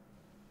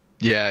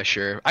 Yeah,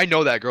 sure. I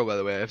know that girl, by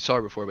the way. I saw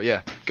her before, but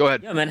yeah. Go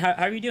ahead. Yeah, man, how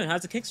are you doing?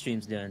 How's the Kick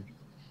streams doing?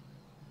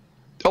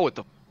 Oh, what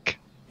the f***?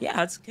 Yeah,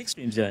 how's the Kick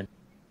streams doing?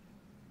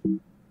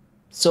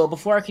 So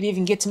before I could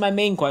even get to my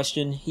main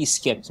question, he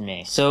skipped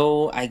me.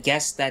 So I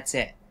guess that's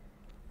it.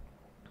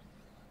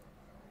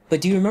 But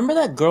do you remember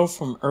that girl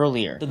from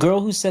earlier? The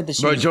girl who said that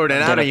she was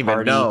Jordan, I don't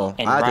even know.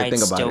 And I had to Riot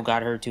think about still it.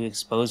 got her to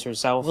expose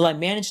herself? Well, I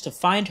managed to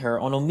find her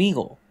on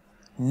Omegle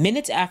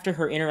minutes after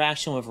her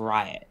interaction with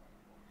Riot.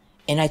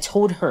 And I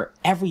told her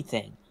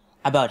everything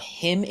about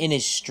him in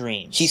his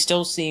stream. She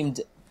still seemed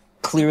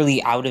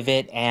clearly out of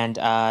it, and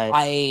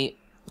I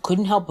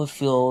couldn't help but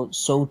feel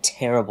so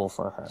terrible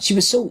for her. She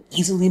was so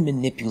easily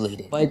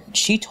manipulated. But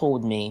she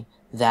told me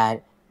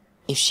that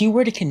if she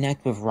were to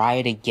connect with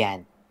Riot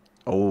again,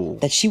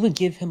 that she would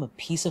give him a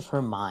piece of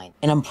her mind.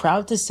 And I'm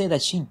proud to say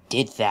that she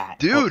did that.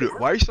 Dude,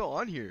 why are you still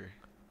on here?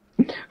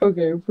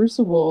 Okay, first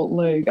of all,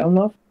 like, I'm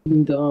not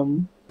f***ing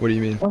dumb. What do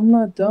you mean? I'm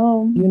not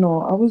dumb. You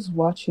know, I was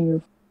watching your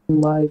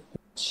f***ing live.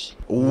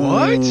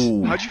 What?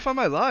 How'd you find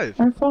my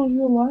live? I found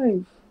your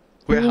live.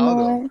 Wait, how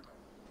though?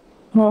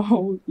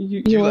 Oh, Do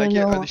you like it?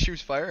 know. Are the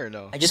streams fire or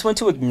no? I just want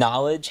to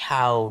acknowledge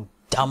how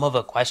dumb of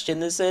a question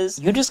this is.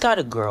 You just got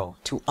a girl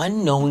to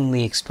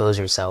unknowingly expose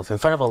herself in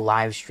front of a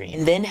live stream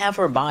and then have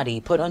her body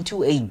put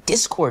onto a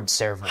Discord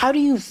server. How do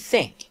you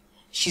think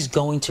she's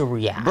going to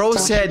react? Bro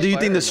said, do you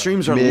think the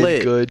streams are Mid,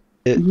 lit? good.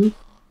 You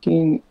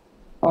fucking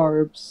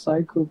are a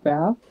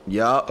psychopath.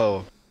 Yup.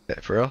 Oh, yeah,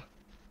 for real?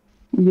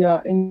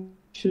 Yeah, and you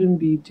shouldn't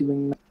be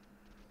doing that.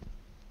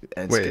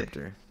 And Wait. skipped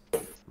her.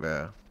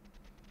 Yeah.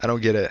 I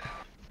don't get it.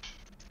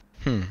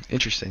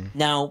 Interesting.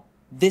 Now,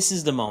 this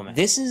is the moment.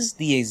 This is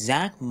the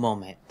exact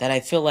moment that I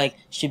feel like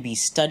should be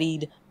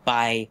studied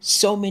by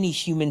so many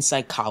human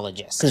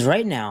psychologists. Because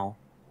right now,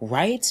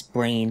 Riot's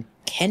brain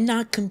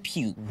cannot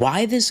compute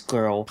why this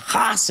girl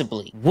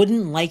possibly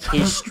wouldn't like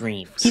his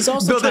streams. He's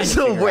also No, trying there's to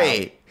no figure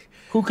way. out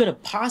who could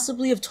have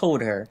possibly have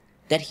told her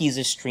that he's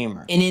a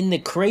streamer. And in the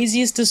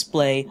craziest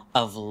display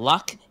of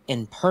luck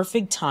and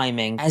perfect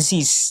timing, as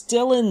he's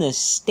still in this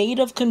state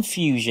of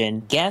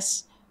confusion,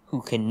 guess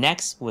who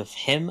connects with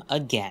him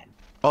again?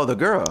 Oh, the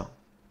girl.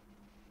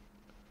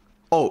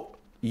 Oh,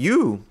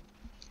 you.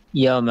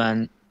 Yo,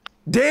 man.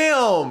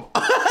 Damn.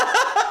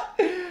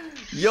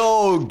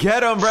 Yo,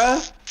 get him,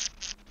 bruh.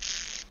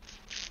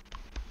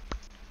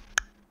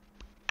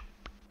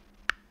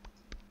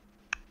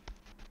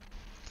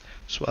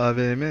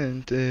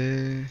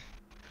 Suavemente.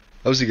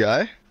 That was the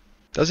guy?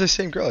 That was the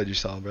same girl I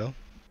just saw, bro.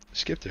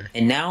 Skipped her.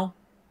 And now,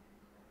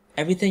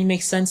 everything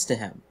makes sense to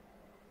him.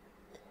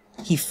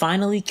 He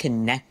finally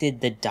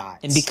connected the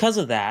dots. And because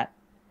of that,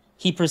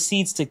 he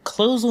proceeds to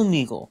close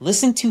Omegle,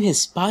 listen to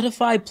his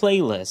Spotify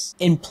playlist,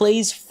 and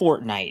plays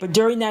Fortnite. But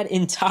during that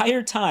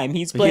entire time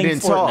he's playing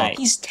didn't Fortnite, talk.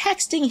 he's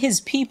texting his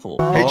people.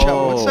 Hey, chat,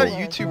 what's that Oh.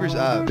 YouTuber's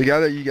app? The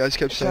guy that you guys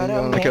kept saying,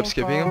 I kept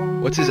skipping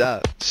him? What's his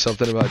app?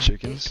 Something about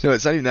chickens? No,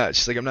 it's not even that. It's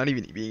just like, I'm not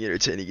even being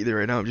entertaining either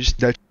right now. I'm just,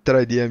 that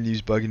I DM'd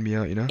you's bugging me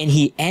out, you know? And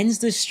he ends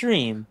the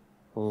stream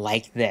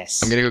like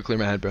this. I'm gonna go clear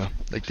my head, bro.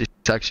 Like,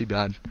 it's actually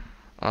bad.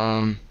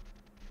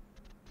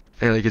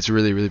 Hey, like, it's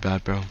really, really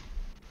bad, bro.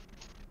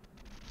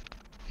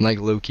 I'm like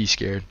low-key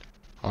scared.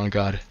 Oh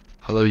god.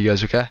 I love you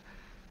guys, okay?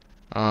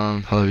 I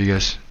love you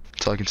guys.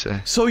 That's all I can say.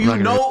 So I'm you not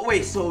gonna- know,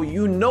 wait, so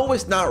you know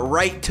it's not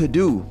right to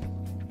do.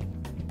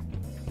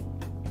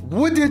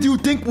 What did you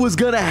think was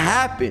gonna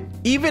happen?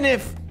 Even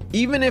if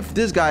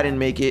this guy didn't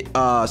make it,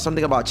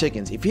 something about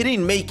chickens. If he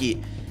didn't make it,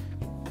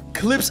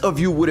 clips of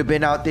you would have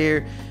been out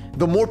there.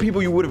 The more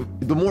people you would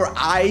have, the more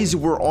eyes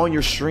were on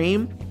your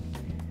stream.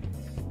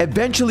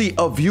 Eventually,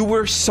 a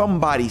viewer,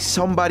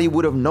 somebody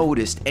would have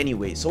noticed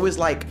anyway. So it's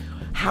like,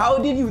 how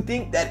did you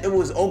think that it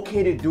was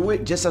okay to do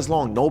it just as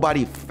long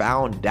nobody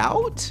found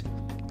out?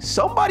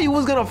 Somebody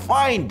was gonna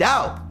find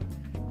out,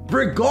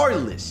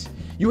 regardless.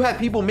 You have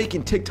people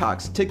making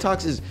TikToks.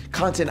 TikToks is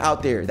content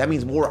out there. That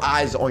means more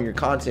eyes on your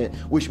content,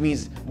 which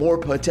means more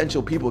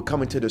potential people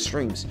coming to the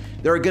streams.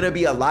 There are gonna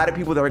be a lot of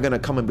people that are gonna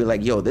come and be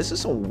like, yo, this is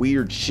some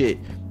weird shit,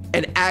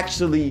 and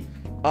actually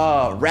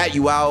rat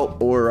you out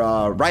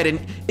or write an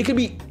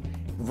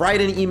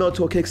email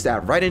to a kick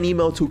staff, write an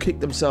email to kick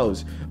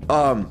themselves.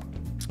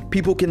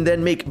 People can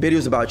then make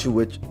videos about you,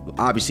 which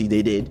obviously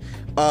they did.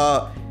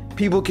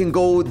 People can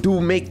go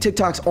make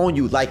TikToks on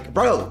you. Like,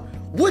 bro,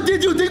 what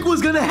did you think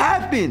was gonna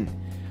happen?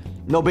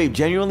 No, babe,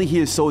 genuinely, he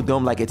is so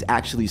dumb, like it's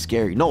actually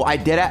scary. No, I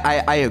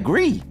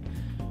agree.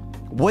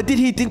 What did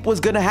he think was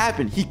gonna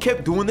happen? He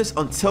kept doing this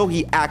until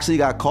he actually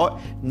got caught.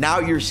 Now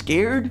you're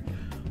scared?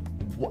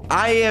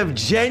 I am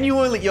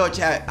genuinely, yo,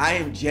 chat, I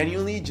am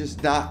genuinely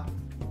just not.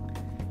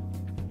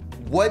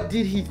 What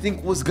did he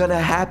think was gonna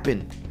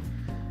happen?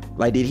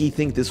 Like, did he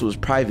think this was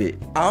private?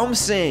 I'm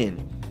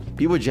saying,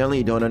 people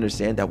generally don't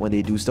understand that when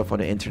they do stuff on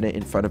the internet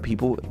in front of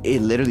people,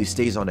 it literally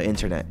stays on the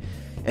internet.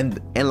 And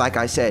like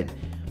I said,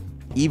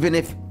 even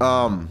if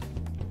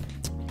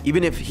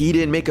he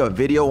didn't make a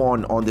video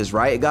on this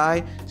Riot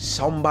guy,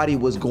 somebody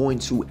was going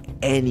to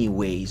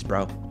anyways,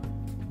 bro.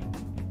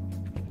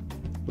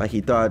 Like,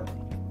 he thought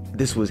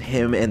this was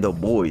him and the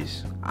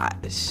boys.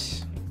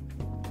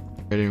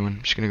 Anyone?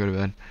 I'm just gonna go to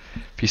bed.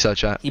 Peace out,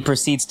 chat. He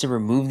proceeds to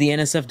remove the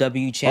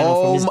NSFW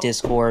channel from his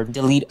Discord,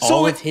 delete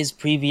all of his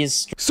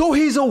previous So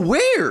he's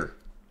aware.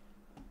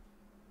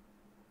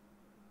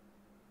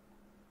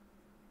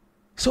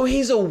 So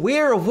he's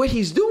aware of what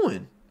he's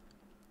doing.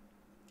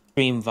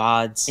 stream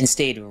VODs, and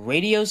stayed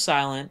radio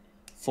silent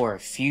for a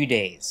few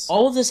days.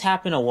 All of this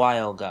happened a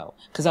while ago,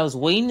 because I was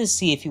waiting to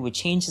see if he would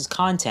change his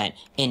content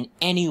in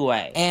any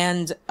way.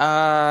 And,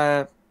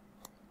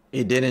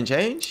 It didn't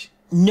change?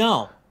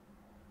 no.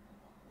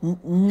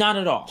 Not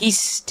at all. He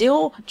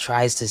still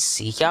tries to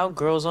seek out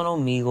girls on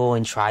Omegle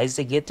and tries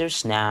to get their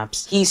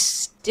snaps. He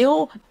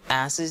still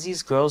asks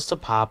these girls to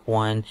pop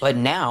one, but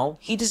now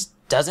he just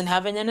doesn't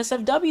have an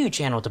NSFW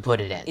channel to put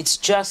it in. It's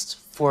just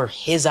for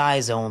his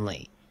eyes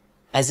only.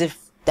 As if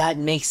that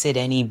makes it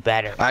any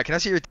better. Alright, can I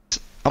see your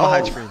I'm on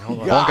hide screen. Hold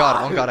on.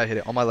 On God, I hit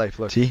it. On my life,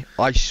 look. See?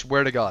 I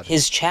swear to God.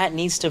 His chat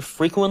needs to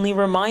frequently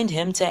remind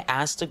him to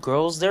ask the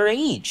girls their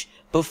age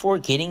before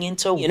getting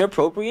into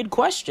inappropriate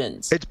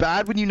questions. It's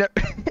bad when you never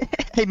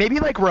Hey, maybe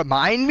like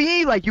remind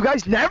me. Like you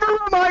guys never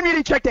remind me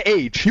to check the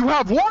age. You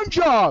have one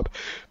job.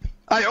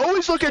 I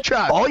always look at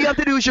chat. All you have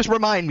to do is just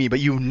remind me, but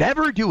you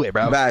never do it,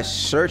 bro. Vash,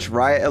 search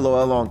Riot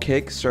LOL on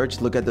Kick.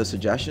 Search, look at the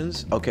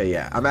suggestions. Okay,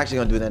 yeah, I'm actually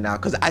gonna do that now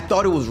because I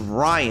thought it was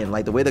Ryan.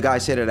 Like the way the guy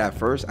said it at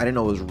first, I didn't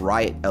know it was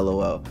Riot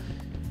LOL.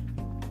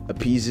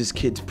 Appeases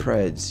kids'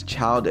 preds.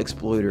 Child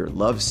exploiter.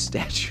 Loves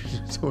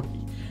statues.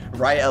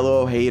 Riot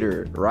LOL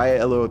hater.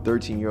 Riot LOL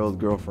 13-year-old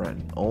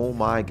girlfriend. Oh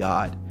my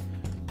god.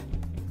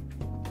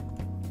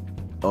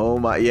 Oh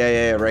my,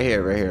 yeah, right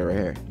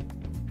here.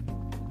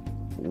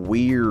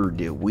 Weird.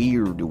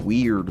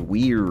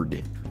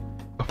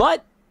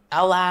 But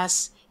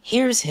alas,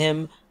 here's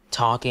him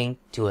talking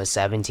to a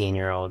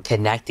 17-year-old,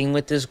 connecting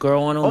with this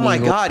girl on Omegle. Oh my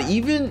god,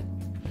 even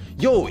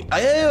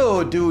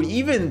dude,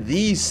 even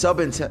these sub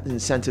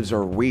incentives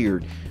are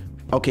weird.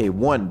 Okay,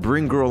 1,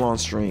 bring girl on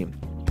stream.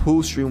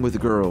 Pool stream with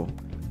girl.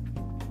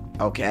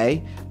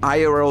 Okay,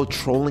 IRL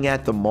trolling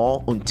at the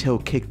mall until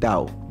kicked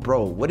out.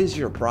 Bro, what is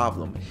your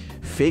problem?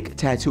 Fake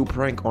tattoo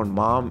prank on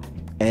mom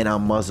and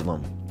I'm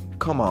Muslim.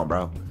 Come on,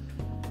 bro.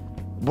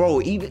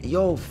 Bro,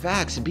 even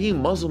facts,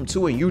 being Muslim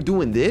too and you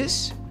doing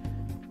this?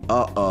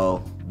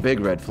 Uh-oh, big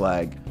red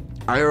flag.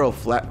 IRL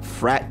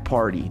frat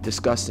party,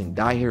 disgusting.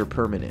 Dye hair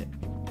permanent.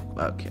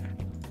 Okay.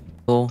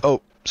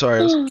 Oh,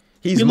 sorry.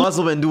 He's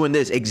Muslim and doing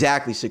this.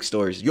 Exactly 6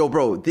 stories. Yo,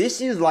 bro,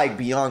 this is like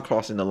beyond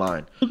crossing the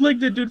line. Look like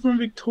the dude from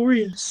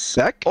Victorious.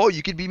 Beck? Oh,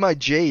 you could be my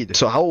Jade.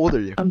 So how old are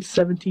you? I'm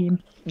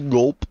 17.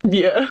 Gulp.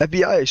 Yeah.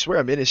 FBI, I swear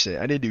I'm innocent.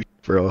 I didn't do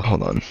for real.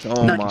 Hold on.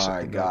 Oh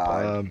my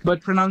god. But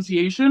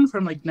pronunciation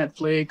from like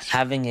Netflix.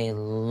 Having a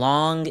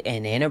long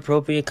and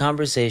inappropriate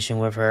conversation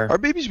with her. Our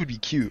babies would be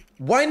cute.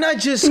 Why not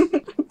just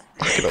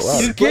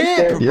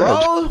Skip,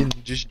 bro?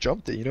 Just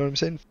jumped it, you know what I'm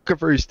saying? Fuck a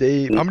first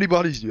date. How many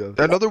bodies do you have?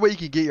 Another way you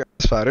can get your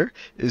ass fatter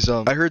is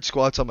I heard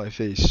squats on my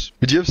face.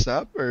 Did you have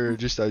Snap or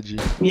just IG?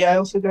 Yeah, I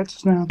also got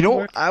Snap. You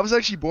know, I was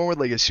actually born with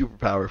like a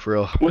superpower for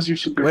real. What's your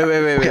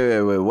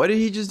superpower? Wait. What did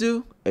he just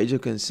do? Age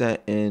of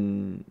consent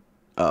in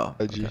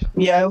IG.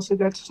 Yeah, I also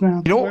got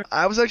Snap. You know,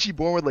 I was actually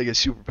born with like a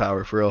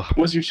superpower for real.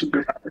 What's your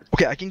superpower?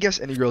 Okay, I can guess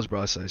any girl's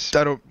bra size.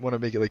 I don't want to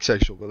make it like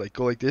sexual, but like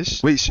go like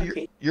this. Wait, so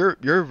Okay. you're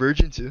a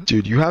virgin too?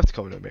 Dude, you have to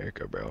come to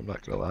America, bro. I'm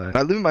not gonna lie.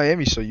 I live in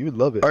Miami, so you would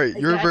love it. All right,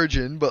 you're a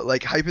virgin, but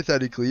like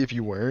hypothetically, if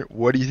you weren't,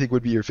 what do you think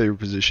would be your favorite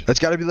position? That's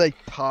got to be like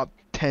top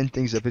 10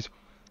 things that.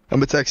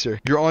 I'm a texter.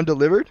 You're on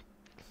delivered?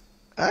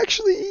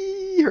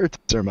 Actually, her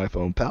texts are my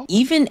phone, pal.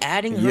 Even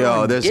adding her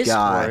on this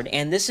Discord, guy.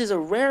 and this is a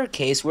rare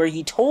case where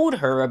he told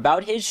her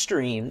about his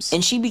streams,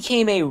 and she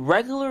became a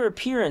regular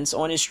appearance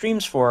on his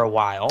streams for a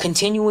while,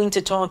 continuing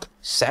to talk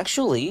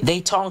sexually. They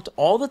talked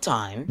all the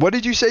time. What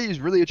did you say is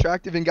really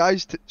attractive in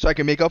guys so I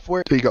can make up for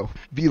it? There you go.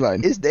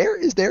 V-line. Is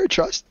there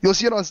trust? You'll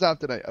see it on Snap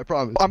tonight, I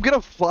promise. I'm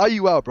gonna fly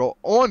you out, bro.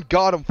 On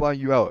God, I'm flying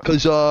you out.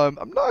 Because,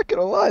 I'm not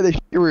gonna lie, the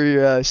shit you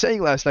were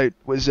saying last night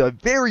was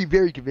very,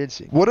 very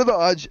convincing. What are the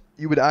odds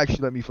you would actually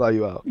let me fly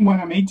you out? When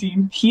I'm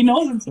 18. He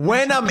knows.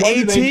 when I'm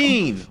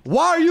 18.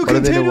 Why are you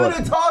continuing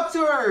to talk to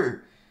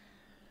her?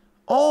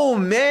 Oh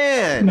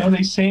man. No,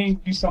 they say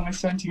you saw my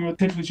 17-year-old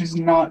kid, which is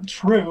not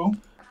true.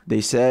 They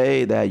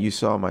say that you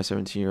saw my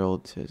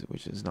 17-year-old,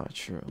 which is not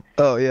true.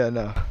 Oh, yeah,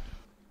 no.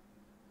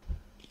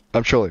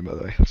 I'm trolling, by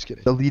the way. I'm just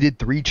kidding. Deleted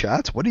 3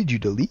 chats? What did you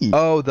delete?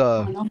 Oh,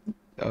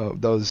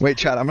 those. Wait,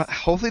 chat. I'm not.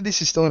 Hopefully,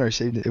 this is still in our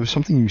saved. It was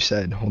something you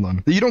said. Hold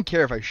on. You don't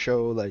care if I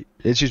show like.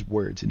 It's just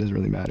words. It doesn't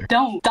really matter.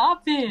 Don't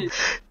stop it.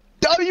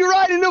 W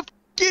right in the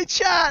fucking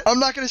chat. I'm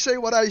not gonna say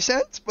what I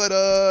sent, but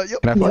yo.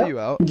 Can I fly you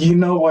out? You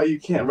know why you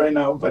can't right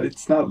now, but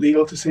it's not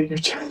legal to say your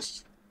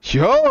chest.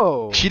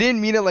 Yo. She didn't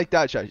mean it like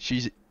that, chat.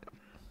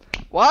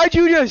 Why'd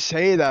you just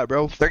say that,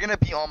 bro? They're gonna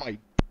be on my.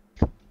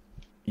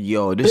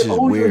 Yo, this is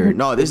weird.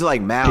 No, this is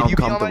like mad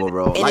uncomfortable,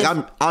 bro. Like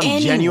I'm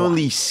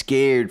genuinely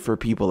scared for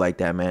people like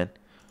that, man.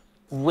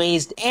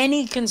 Raised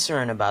any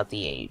concern about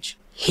the age.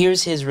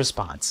 Here's his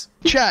response.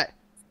 Chat,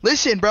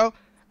 listen, bro.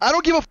 I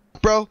don't give a f,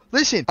 bro.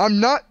 Listen, I'm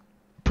not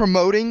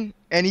promoting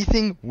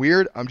anything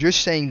weird. I'm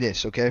just saying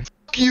this, okay? F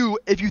you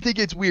if you think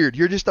it's weird.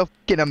 You're just a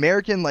fucking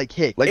American like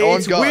hick. Like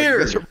it's on God.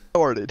 Weird. That's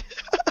retarded.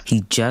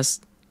 He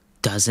just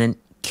doesn't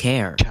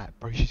care. Chat,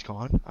 bro, she's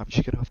gone. I'm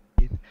just gonna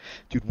fucking...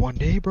 Dude, one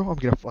day, bro, I'm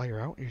gonna fly her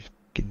out and just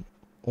fucking...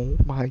 Oh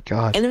my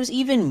God. And there's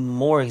even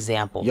more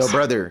examples. Yo,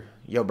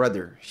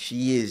 brother,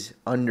 she is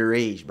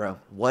underage, bro.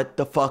 What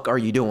the fuck are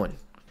you doing?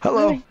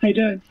 Hello. How you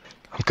doing?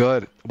 I'm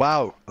good.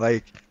 Wow,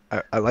 like,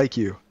 I like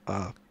you,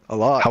 a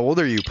lot. How old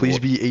are you? Please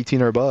be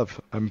 18 or above.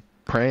 I'm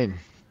praying.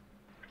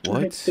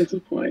 What? That's a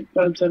point,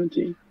 but I'm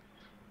 17.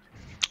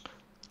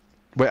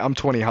 Wait, I'm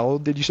 20. How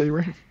old did you say you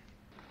were?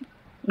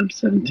 I'm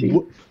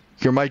 17.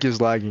 Your mic is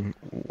lagging.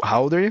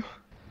 How old are you?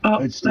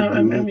 I'm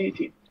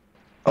 18.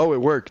 Oh, it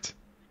worked.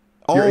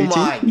 Oh 18?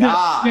 my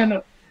God.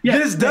 No. Yeah,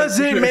 this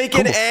doesn't make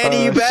it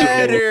any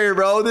better,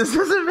 bro. This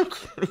doesn't make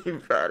it any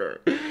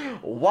better.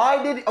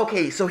 Why did...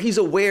 Okay, so he's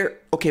aware...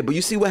 Okay, but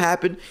you see what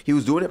happened? He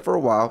was doing it for a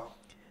while.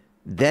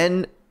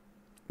 Then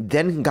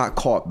got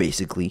caught,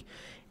 basically.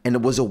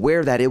 And was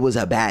aware that it was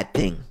a bad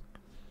thing.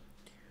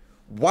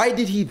 Why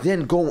did he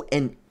then go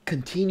and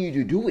continue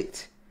to do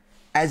it?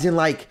 As in,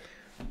 like,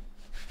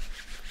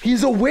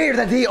 he's aware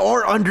that they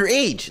are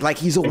underage. Like,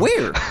 he's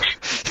aware.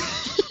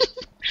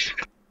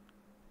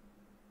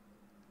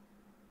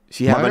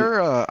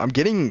 I'm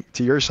getting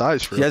to your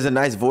size. She has a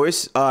nice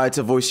voice. It's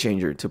a voice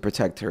changer to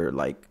protect her,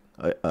 like,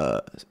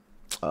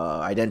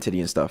 identity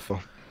and stuff.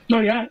 No,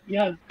 yeah.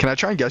 Can I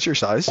try and guess your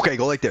size? Okay,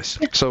 go like this.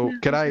 So,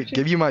 can I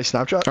give you my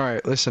Snapchat? All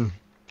right, listen.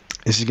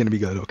 This is gonna be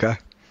good, okay?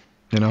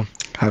 You know,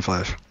 high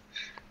five.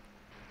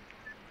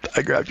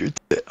 I grabbed your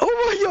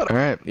oh my god. All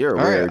right. You're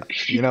weird.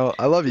 Right. You know,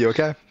 I love you,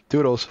 okay?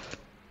 Doodles.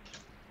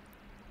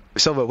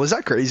 Silva, was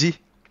that crazy?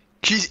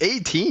 She's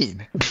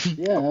 18.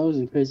 Yeah, that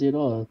wasn't crazy at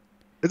all.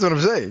 That's what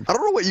I'm saying. I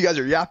don't know what you guys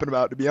are yapping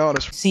about, to be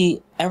honest.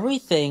 See,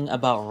 everything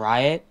about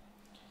Riot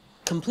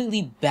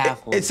completely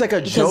baffles. It's like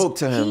a joke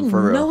to him,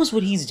 for real. He knows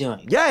what he's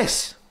doing.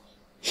 Yes.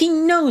 He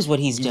knows what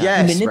he's doing.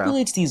 Yes, he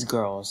manipulates these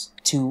girls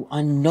to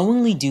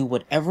unknowingly do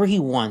whatever he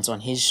wants on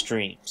his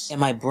streams.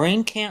 And my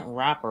brain can't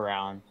wrap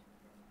around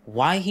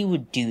why he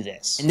would do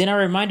this. And then I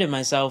reminded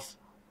myself,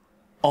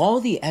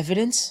 all the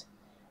evidence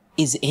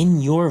is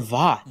in your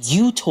VOD.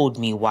 You told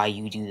me why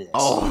you do this.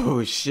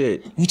 Oh,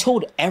 shit. You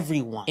told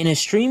everyone. In a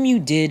stream you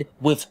did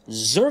with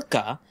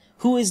Zerka,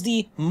 who is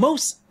the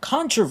most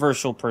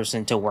controversial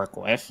person to work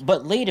with.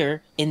 But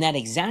later, in that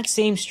exact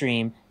same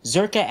stream,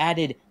 Zerka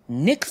added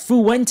Nick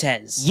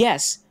Fuentes.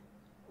 Yes,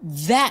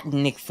 that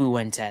Nick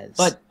Fuentes.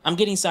 But I'm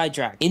getting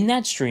sidetracked. In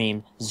that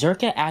stream,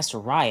 Zerka asked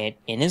Riot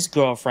and his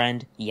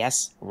girlfriend,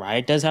 yes,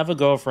 Riot does have a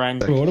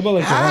girlfriend. But what about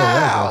like your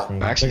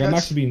girlfriend? Actually, like I'm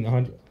actually being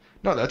 100.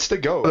 No, that's the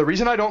go. The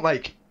reason I don't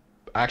like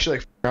actually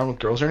like around with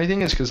girls or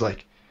anything is because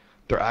like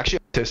they're actually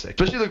autistic.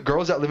 Especially the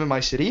girls that live in my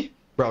city,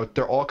 bro.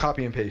 They're all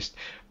copy and paste.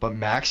 But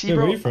Maxie, bro,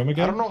 where are you from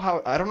again? I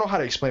don't know how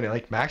to explain it.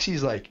 Like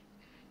Maxie's like,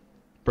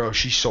 bro,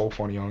 she's so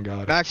funny on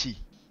God. Maxie,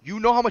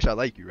 you know how much I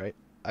like you, right?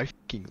 I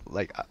fucking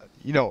like,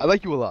 you know, I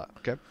like you a lot.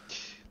 Okay,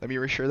 let me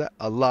reassure that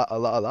a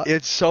lot.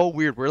 It's so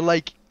weird. We're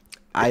like,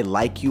 I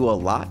like you a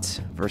lot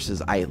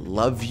versus I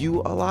love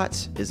you a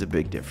lot is a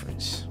big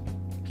difference.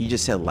 He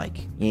just said like.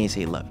 He ain't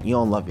say love. You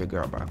don't love your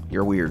girl, bro.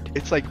 You're weird.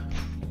 It's like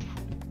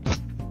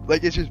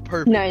it's just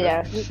perfect. No, right?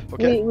 yeah.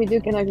 Okay. We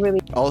do connect really.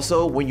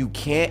 Also, when you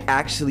can't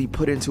actually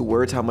put into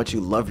words how much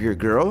you love your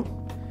girl,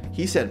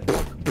 he said,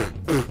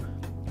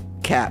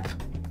 cap.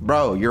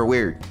 Bro, you're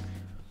weird.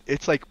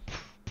 It's like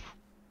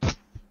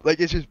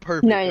it's just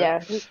perfect. No, right?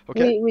 yeah.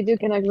 Okay. We do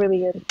connect really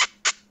good.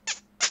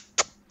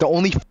 The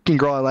only fucking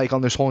girl I like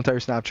on this whole entire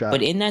Snapchat.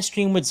 But in that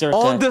stream with Zerka,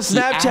 On the he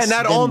Snapchat, asked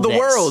not them on the this.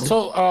 world.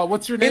 So,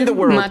 what's your name? In the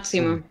world.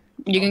 Matsimo.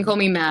 You can call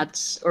me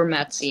Mats or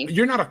Matsy.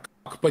 You're not a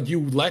cock, but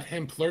you let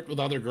him flirt with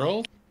other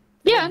girls?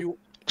 Yeah. Do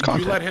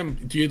you let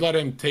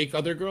him take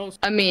other girls?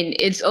 I mean,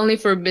 it's only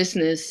for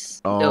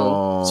business,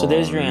 though. Oh, So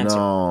there's your answer.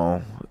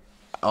 No.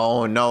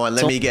 Oh no, and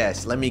let me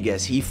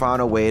guess. He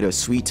found a way to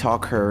sweet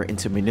talk her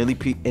into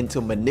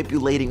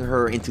manipulating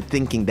her into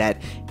thinking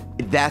that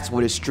that's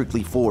what it's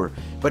strictly for.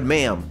 But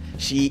ma'am,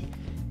 he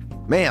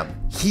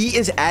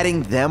is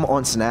adding them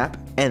on Snap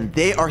and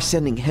they are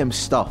sending him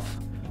stuff.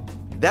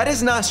 That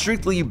is not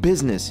strictly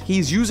business.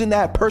 He's using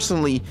that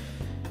personally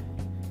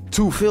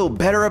to feel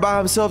better about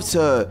himself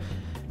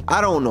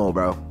I don't know,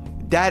 bro.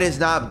 That is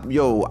not,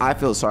 I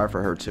feel sorry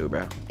for her too,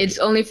 bro. It's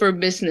only for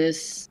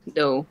business,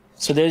 though.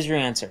 So there's your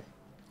answer.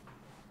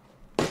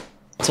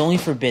 It's only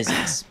for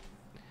business.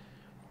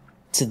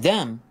 To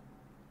them,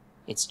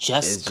 it's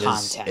just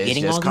content.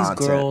 Getting all these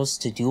girls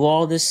to do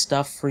all this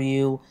stuff for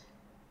you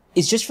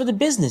is just for the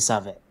business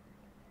of it.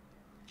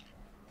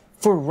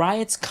 For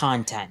Riot's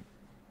content.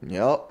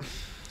 Yep.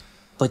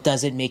 But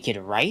does it make it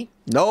right?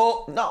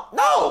 No.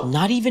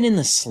 Not even in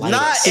the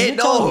slightest. So you're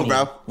telling me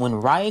bro. When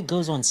Riot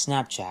goes on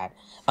Snapchat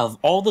of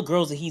all the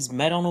girls that he's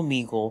met on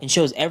Omegle and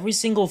shows every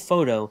single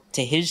photo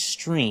to his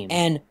stream,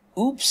 and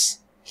oops,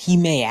 he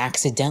may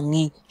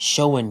accidentally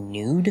show a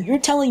nude? You're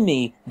telling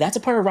me that's a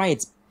part of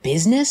Riot's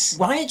business?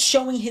 Riot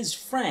showing his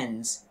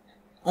friends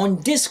on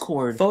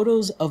Discord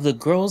photos of the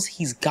girls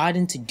he's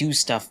gotten to do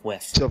stuff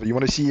with. So, you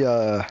want to see,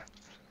 oh,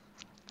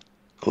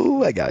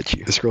 I got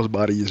you. This girl's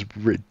body is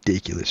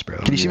ridiculous, bro.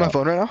 Can you see my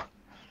phone right now?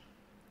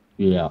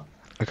 Yeah.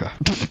 Okay.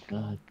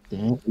 God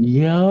damn.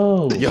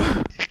 Yo.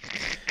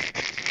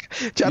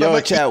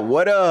 Chad,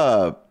 what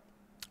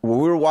when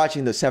we were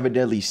watching the 7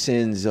 Deadly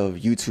Sins of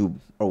YouTube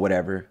or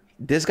whatever,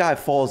 this guy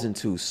falls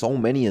into so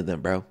many of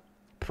them, bro.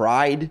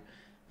 Pride,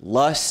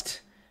 lust,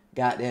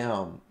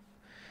 goddamn,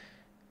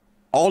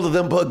 all of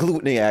them but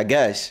gluttony, I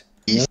guess.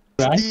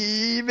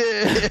 Steven!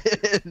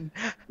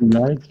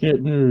 Nice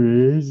getting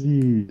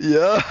crazy.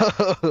 Yeah.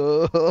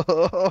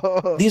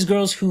 These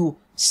girls who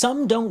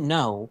some don't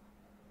know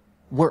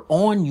were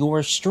on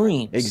your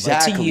stream.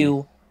 Exactly. But to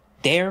you,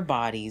 their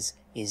bodies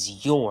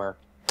is your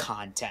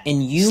content.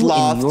 And you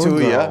Sloth and your to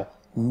girl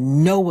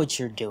know what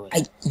you're doing.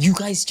 You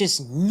guys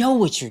just know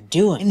what you're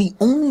doing. And the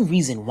only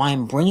reason why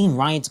I'm bringing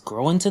Riot's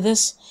girl into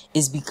this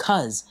is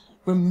because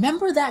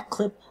remember that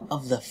clip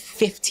of the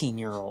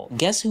 15-year-old?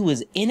 Guess who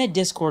was in a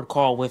Discord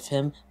call with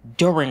him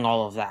during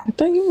all of that? I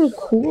thought you were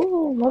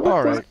cool.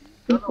 All right.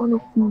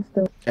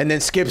 And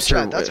then skips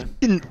her.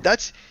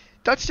 That's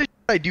the shit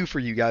I do for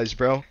you guys,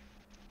 bro.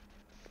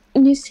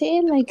 You say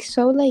it like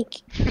so,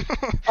 like,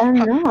 I don't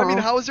know. I mean,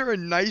 how is there a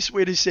nice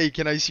way to say,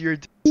 can I see your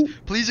tits?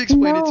 Please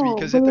explain it to me,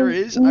 because if there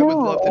is, I would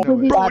love to know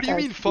it. Bro, what do you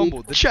mean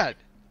fumbled? The chat,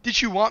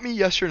 did you want me,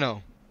 yes or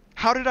no?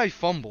 How did I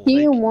fumble?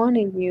 He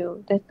wanted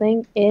you. The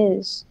thing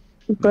is,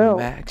 bro,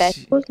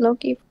 that was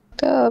low-key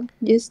fucked up.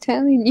 Just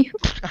telling you.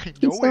 I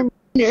know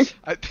it.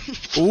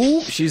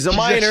 Ooh, she's a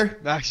minor.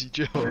 Maxie,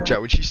 chill.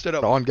 Chat, when she stood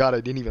up, on God, I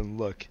didn't even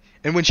look.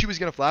 And when she was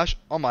gonna flash,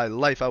 on my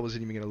life, I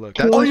wasn't even gonna look.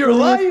 On your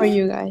life? For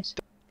you guys.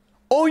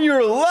 On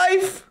your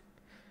life?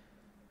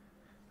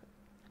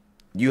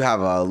 You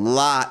have a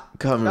lot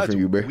coming for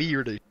you, bro.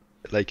 Weird.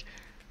 Like,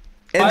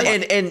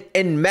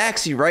 and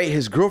Maxie, right?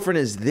 His girlfriend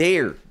is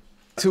there,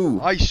 too.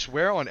 I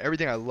swear on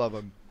everything I love,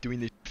 I'm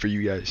doing this for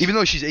you guys. Even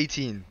though she's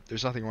 18,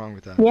 there's nothing wrong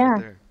with that. Yeah.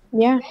 Right there.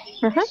 Yeah.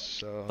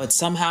 So. But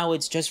somehow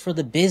it's just for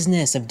the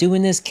business of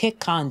doing this kick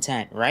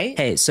content, right?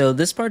 Hey, so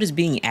this part is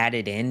being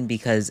added in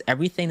because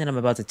everything that I'm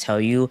about to tell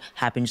you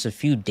happened just a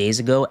few days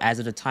ago as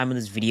of the time of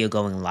this video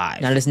going live.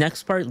 Now this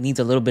next part needs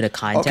a little bit of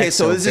context. Okay,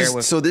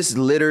 so this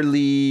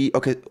literally,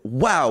 okay,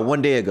 wow,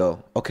 1 day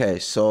ago. Okay,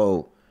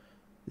 so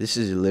this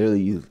is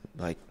literally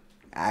like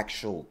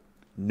actual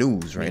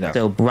news right now.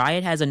 So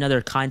Riot has another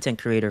content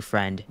creator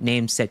friend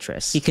named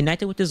Citrus. He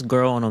connected with this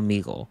girl on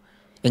Omegle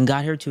and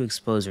got her to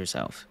expose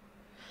herself.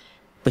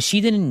 But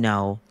she didn't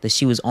know that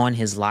she was on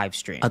his live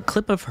stream. A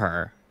clip of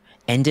her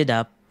ended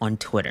up on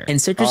Twitter. And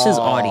Citrus's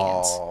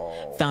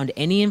audience found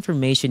any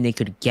information they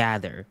could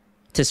gather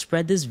to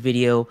spread this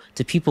video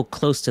to people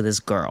close to this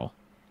girl.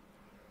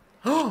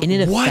 And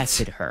it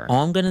affected her.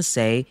 All I'm gonna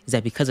say is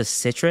that because of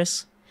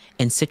Citrus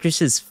and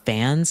Citrus's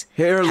fans,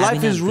 her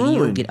life is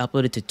ruined. Get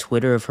uploaded to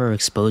Twitter of her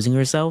exposing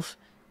herself,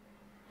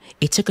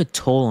 it took a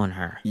toll on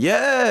her.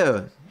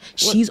 Yeah.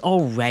 She's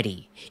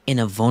already in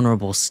a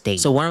vulnerable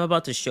state. So what I'm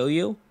about to show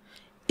you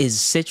is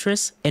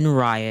Citrus and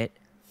Riot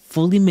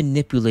fully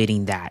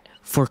manipulating that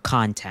for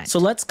content. So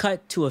let's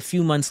cut to a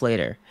few months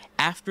later.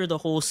 After the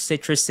whole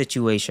Citrus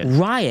situation,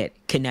 Riot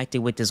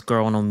connected with this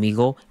girl on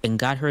Omegle and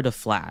got her to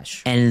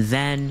flash. And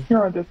then...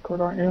 You're on Discord,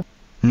 aren't you?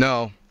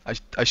 No,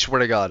 I swear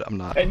to God, I'm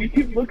not. And you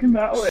keep looking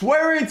that way.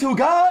 Swearing to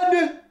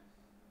God?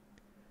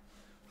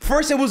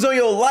 First it was on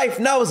your life,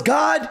 now it's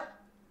God?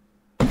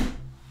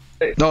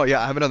 No,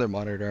 yeah, I have another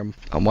monitor.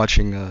 I'm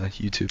watching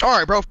YouTube. All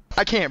right, bro.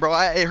 I can't, bro.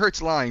 It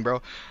hurts lying, bro.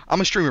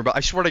 I'm a streamer, but I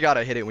swear to God,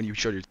 I hit it when you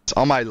showed your. It's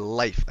on my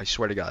life. I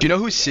swear to God. Do you know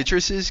who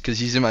Citrus is? Because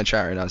he's in my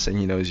chat right now saying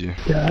he knows you.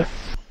 Yes.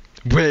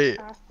 Wait,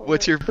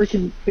 what's your?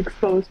 Freaking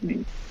exposed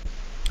me.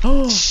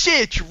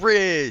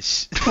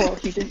 Citrus. Well,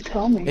 he didn't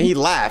tell me. And he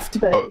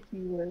laughed. That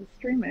he was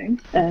streaming,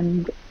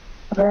 and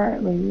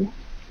apparently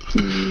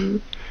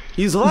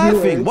he's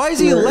laughing. Why is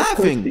he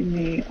laughing? Posting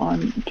me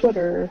on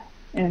Twitter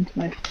and to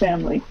my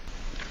family.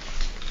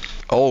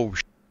 Oh,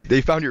 they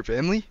found your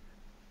family?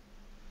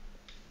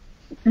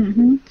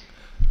 Mm-hmm.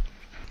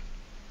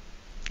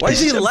 Why is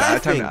he laughing?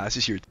 Bad time to ask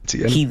this here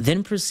again? He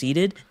then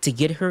proceeded to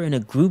get her in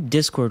a group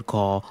Discord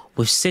call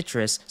with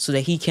Citrus so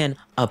that he can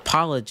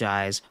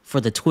apologize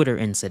for the Twitter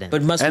incident.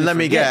 But let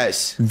me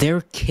guess, they're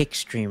kick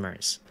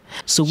streamers.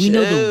 So we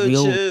know the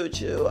real...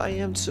 Chill. I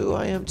am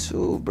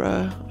too,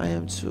 bruh. I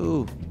am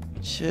too.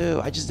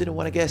 Chill. I just didn't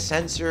want to get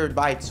censored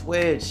by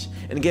Twitch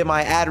and get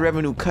my ad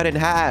revenue cut in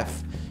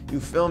half. You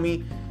feel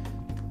me?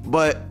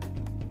 But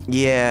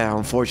yeah,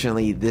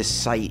 unfortunately, this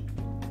site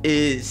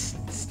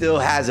still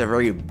has a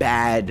very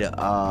bad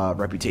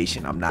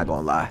reputation. I'm not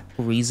gonna lie.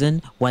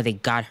 Reason why they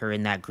got her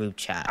in that group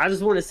chat. I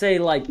just want to say,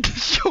 like,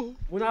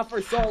 when I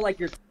first saw like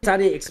your, I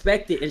didn't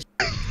expect it, and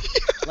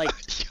like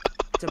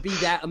to be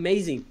that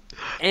amazing.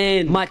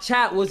 And my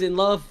chat was in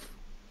love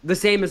the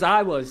same as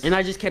I was, and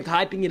I just kept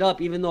hyping it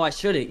up, even though I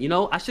shouldn't. You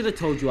know, I should have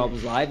told you I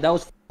was live. That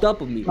was f***ed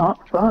up of me.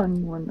 Not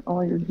fun when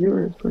all your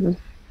viewers were just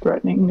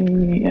threatening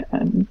me,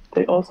 and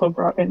they also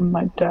brought in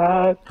my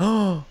dad.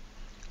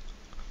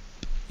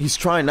 He's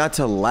trying not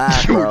to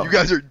laugh, bro. You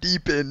guys are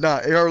deep in.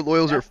 Nah, AR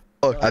loyals are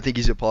fucked. I think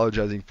he's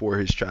apologizing for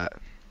his chat.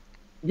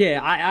 Yeah,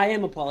 I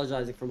am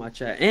apologizing for my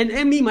chat,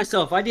 and me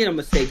myself. I did a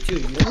mistake too.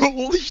 You know?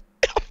 Holy shit!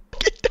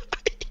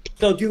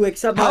 So do you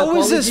accept my apology?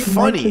 How is this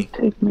funny? It might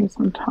take me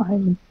some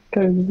time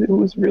because it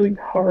was really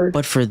hard.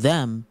 But for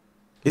them,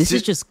 this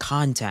is just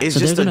content, it's so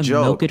just they're gonna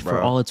joke, milk it bro.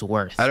 for all it's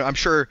worth. I'm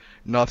sure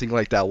nothing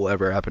like that will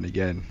ever happen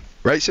again,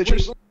 right,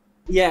 Citrus?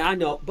 Yeah, I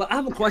know, but I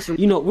have a question.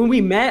 You know, when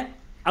we met,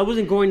 I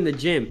wasn't going to the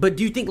gym, but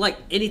do you think like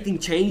anything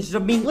changed? I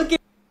mean, look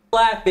at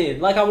laughing,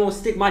 like I won't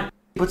stick my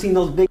between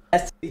those big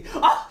ass.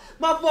 Oh,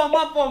 my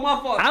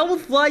fault. I will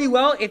fly you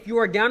out if you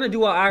are down to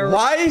do an IRL.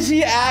 Why is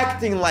he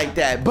acting like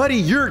that, buddy?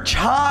 You're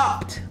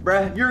chopped,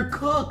 bruh. You're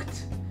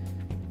cooked.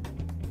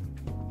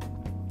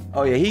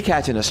 Oh yeah, he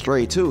catching a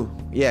stray too.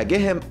 Yeah,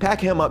 pack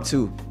him up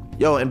too.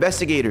 Yo,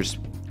 investigators,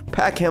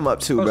 pack him up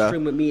too, bro.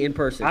 Stream with me in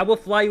person. I will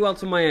fly you out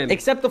to Miami.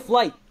 Accept the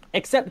flight.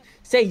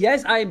 Say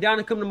yes, I am down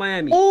to come to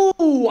Miami.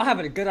 Ooh, I have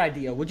a good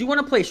idea. Would you want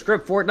to play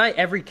strip Fortnite?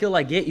 Every kill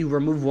I get, you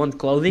remove one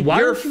clothing. Why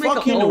You're don't you make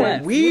fucking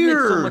a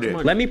weird. So much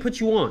money. Let me put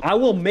you on. I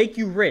will make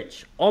you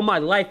rich. All my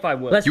life I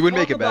will. You wouldn't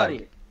make it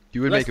bad.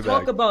 You would Let's make a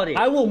talk bag. about it.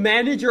 I will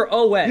manage your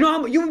OS. You know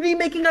how much you would be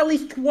making at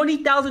least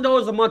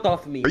 $20,000 a month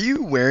off of me. Are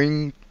you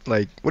wearing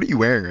like what are you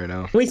wearing right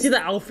now? Can we see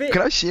the outfit?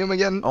 Can I see him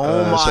again?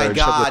 Oh my sorry,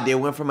 god, they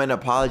went from an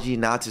apology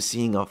now to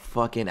seeing a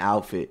fucking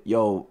outfit.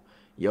 Yo,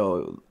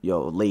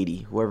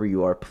 lady, whoever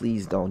you are,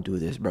 please don't do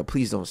this, bro.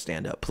 Please don't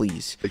stand up,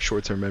 please. Like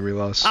short-term memory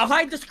loss. I'll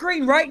hide the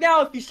screen right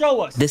now if you show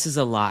us. This is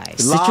a lie. Lie.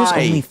 Citrus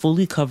only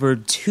fully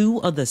covered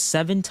 2 of the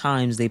 7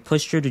 times they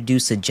pushed her to do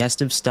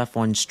suggestive stuff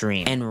on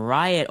stream. And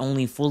Riot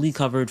only fully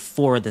covered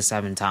 4 of the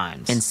 7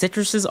 times. And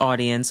Citrus's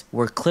audience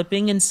were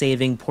clipping and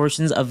saving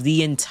portions of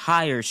the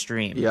entire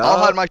stream. Yeah. I'll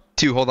hide my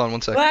too. Hold on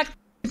one second. Black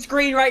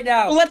screen right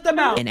now. Let them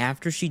out. And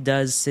after she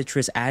does,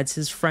 Citrus adds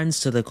his friends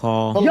to the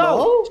call.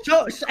 Yo,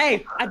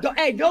 hey,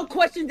 no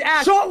questions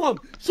asked. Show him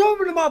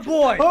to my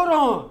boy. Hold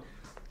on.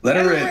 Let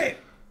her rip.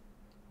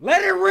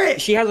 Let it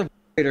rip. She has a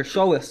vibrator.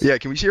 Show us. Yeah,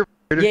 can we see her?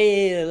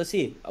 Yeah. Let's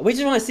see. We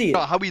just want to see it.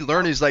 How we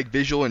learn is like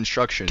visual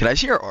instruction. Can I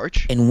see her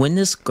arch? And when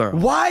this girl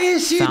Why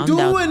is she found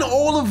doing out-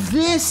 all of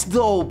this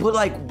though? But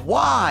like,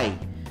 why?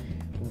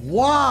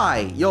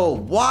 Why? Yo,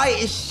 why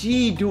is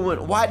she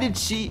doing? Why did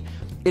she?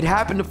 It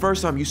happened the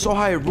first time. You saw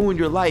how it ruined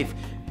your life.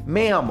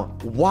 Ma'am,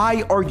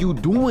 why are you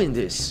doing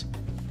this?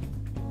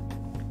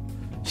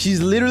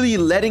 She's literally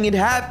letting it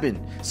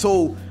happen.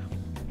 So,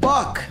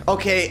 fuck.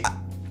 Okay,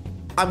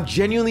 I'm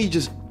genuinely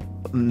just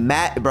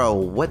mad. Bro,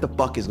 what the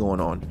fuck is going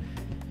on?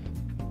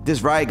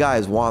 This Riot guy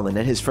is wilding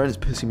and his friend is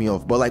pissing me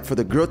off. But like for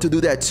the girl to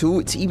do that too,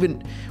 it's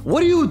even...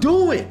 What are you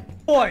doing?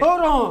 Boy,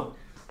 hold on.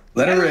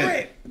 Let her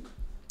rip.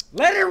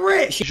 Let it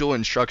rip. Visual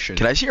instruction.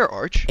 Can I see her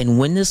arch? And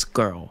when this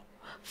girl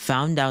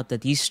found out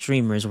that these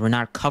streamers were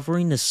not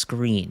covering the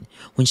screen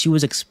when she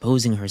was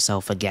exposing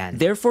herself again,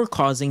 therefore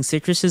causing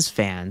Citrus's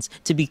fans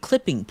to be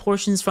clipping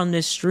portions from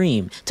this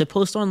stream to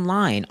post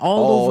online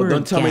all over again. Oh,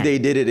 don't tell me they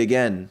did it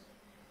again.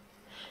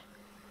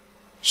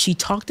 She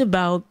talked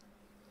about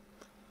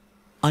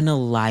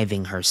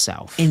unaliving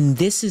herself. And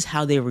this is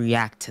how they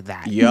react to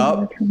that.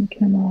 Yup. Turn the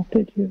camera off,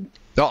 did you?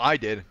 No, I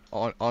did.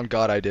 On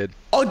God, I did.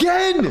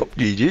 Again!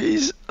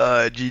 GG's.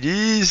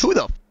 GG's. Who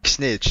the f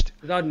snitched?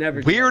 I'd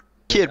never. Weird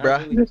kid, I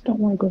bruh. just don't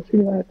want to go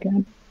through that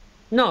again.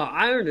 No,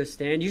 I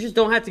understand. You just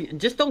don't have to.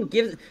 Just don't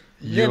give them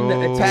Yo. the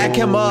attention. Pack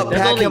him up,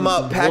 There's pack only him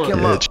up, pack one.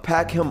 him up,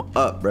 pack him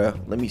up, bro.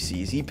 Let me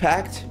see. Is he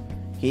packed?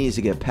 He needs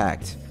to get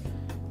packed.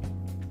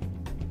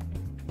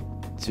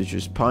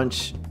 Citrus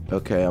Punch.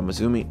 Okay, I'm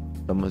assuming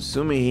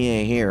he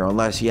ain't here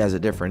unless he has a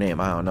different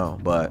name. I don't know,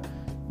 but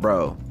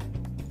bro.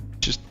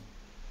 Just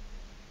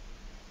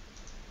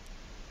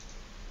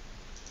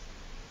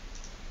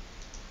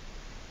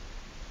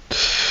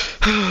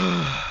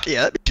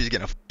yeah, that bitch is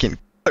gonna fucking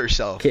kill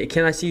herself.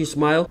 Can I see you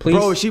smile, please?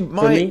 Bro, she For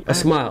might- me? A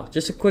smile,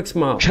 just a quick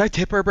smile. Should I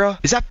tip her, bro?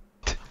 Is that?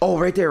 Oh,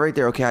 right there.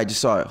 Okay, I just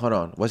saw it. Hold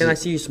on. What's Can it? I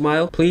see you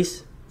smile,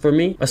 please? For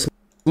me, a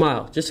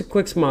smile, just a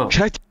quick smile.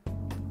 Should I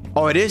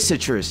Oh, it is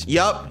Citrus.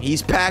 Yup,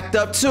 he's packed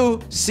up too.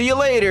 See you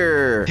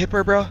later. tip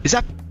her, bro? Is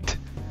that?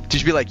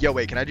 Just be like, yo,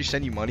 wait, can I just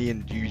send you money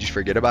and you just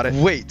forget about it?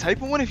 Wait,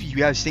 type of one if you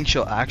guys think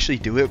she'll actually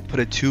do it. Put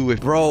a 2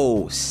 if.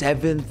 Bro,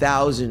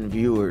 7,000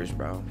 viewers,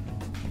 bro.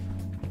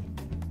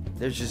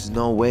 There's just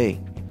no way.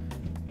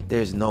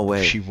 There's no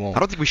way. She won't. I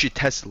don't think we should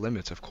test the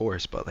limits, of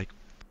course, but like.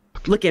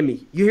 Look at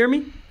me. You hear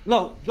me?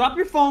 No, drop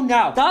your phone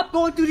now. Stop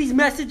going through these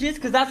messages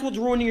because that's what's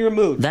ruining your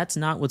mood. That's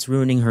not what's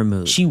ruining her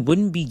mood. She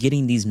wouldn't be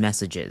getting these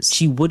messages.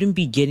 She wouldn't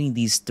be getting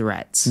these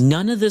threats.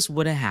 None of this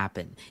would have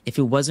happened if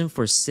it wasn't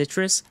for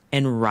Citrus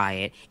and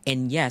Riot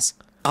and yes,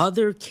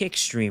 other kick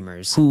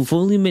streamers who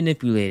fully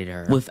manipulated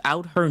her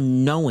without her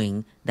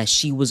knowing that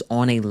she was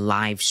on a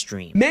live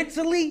stream.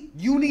 Mentally,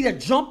 you need to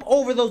jump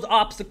over those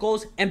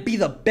obstacles and be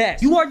the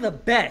best. You are the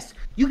best.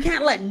 You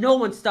can't let no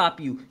one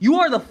stop you. You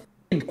are the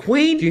f***ing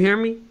queen. Do you hear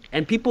me?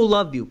 And people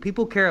love you.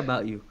 People care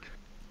about you.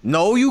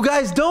 No, you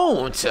guys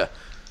don't.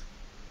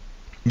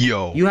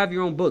 Yo. You have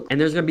your own book, and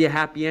there's gonna be a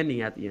happy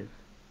ending at the end.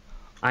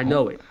 I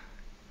know it.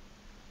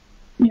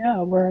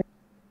 Yeah, where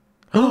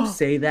Don't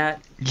say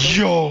that.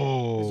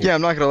 Yo. Yeah,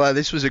 I'm not gonna lie.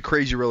 This was a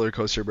crazy roller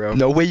coaster, bro.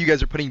 No way you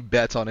guys are putting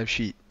bets on if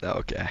she. Oh,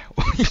 okay.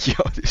 Yo,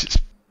 this is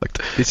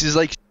fucked. This is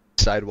like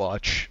side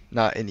watch,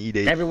 not an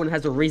E-date. Everyone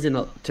has a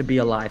reason to be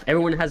alive.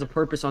 Everyone has a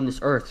purpose on this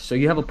earth. So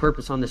you have a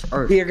purpose on this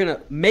earth. We are gonna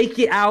make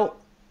it out,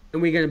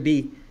 and we're gonna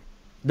be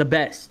the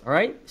best. All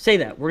right? Say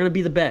that. We're gonna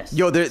be the best.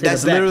 Yo, Say that's the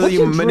best. literally What's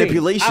your dream?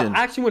 manipulation. I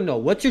actually want to know.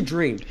 What's your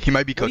dream? He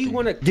might be What do cooking. you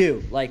want to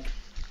do, like,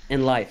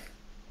 in life?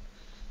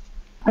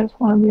 I just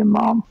want to be a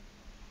mom.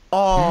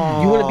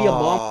 Oh. You want to be a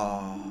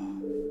mom?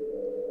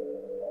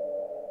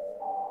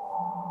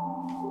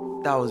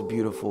 That was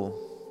beautiful.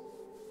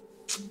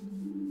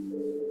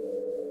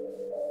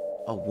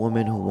 A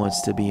woman who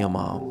wants to be a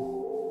mom.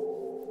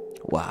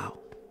 Wow.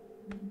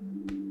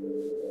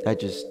 That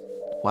just,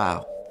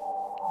 wow.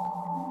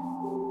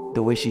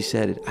 The way she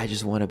said it, I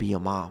just want to be a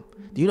mom.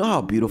 Do you know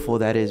how beautiful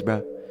that is,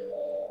 bro?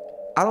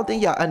 I don't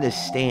think y'all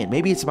understand.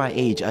 Maybe it's my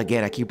age.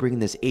 Again, I keep bringing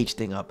this age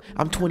thing up.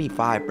 I'm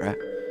 25, bro.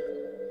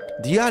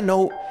 Do y'all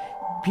know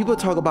people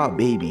talk about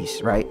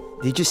babies, right?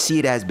 They just see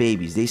it as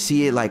babies. They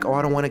see it like, oh,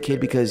 I don't want a kid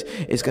because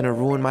it's gonna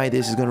ruin my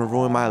this, it's gonna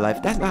ruin my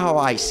life. That's not how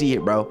I see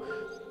it, bro.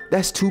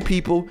 That's two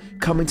people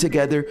coming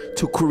together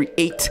to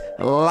create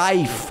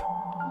life.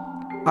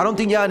 I don't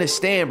think y'all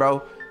understand,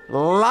 bro.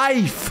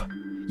 Life.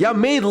 Y'all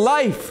made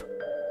life.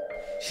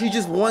 She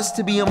just wants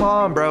to be a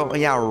mom, bro,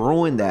 and y'all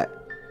ruined that.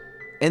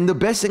 And the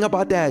best thing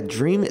about that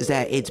dream is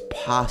that it's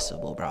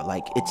possible, bro.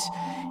 Like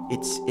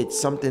it's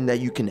something that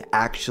you can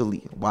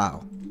actually,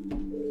 wow.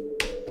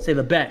 Say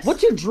the best.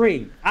 What's your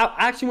dream? I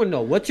actually want to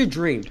know. What's your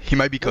dream? He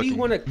might be cooking.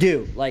 What do you want to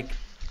do, like,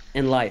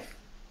 in life?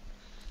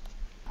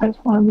 I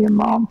just want to be a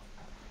mom.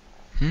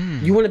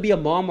 You want to be a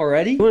mom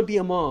already? You want to be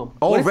a mom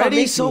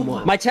Already? So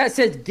my chat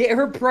says get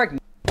her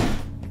pregnant.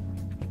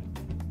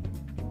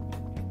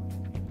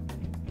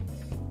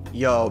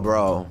 Yo,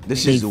 bro,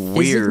 this is weird.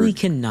 They physically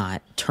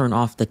cannot turn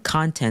off the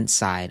content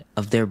side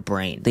of their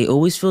brain. They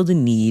always feel the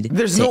need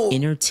to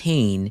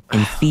entertain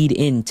and feed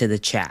into the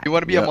chat. You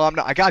want to be a mom?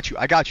 No, I got you.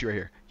 I got you right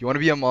here. You want to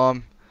be a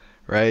mom,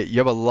 right? You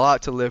have a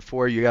lot to live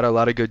for. You got a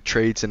lot of good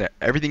traits and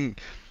everything.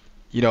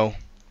 You know,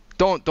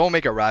 don't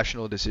make a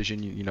rational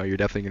decision. You know, you're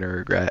definitely gonna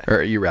regret,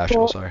 or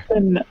irrational. Sorry.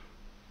 Then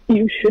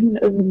you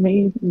shouldn't have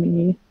made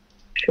me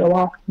show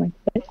off my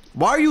face.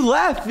 Why are you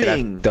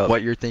laughing?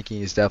 What you're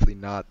thinking is definitely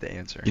not the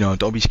answer. You know,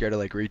 don't be scared to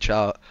like reach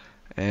out.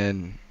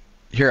 And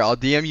here, I'll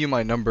DM you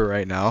my number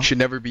right now. You should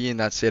never be in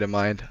that state of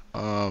mind.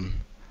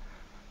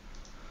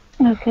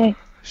 Okay.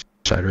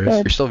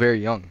 You're still very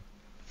young.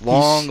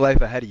 Long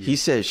life ahead of you. He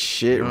says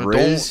shit, you know,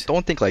 Riz.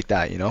 Don't think like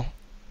that, you know?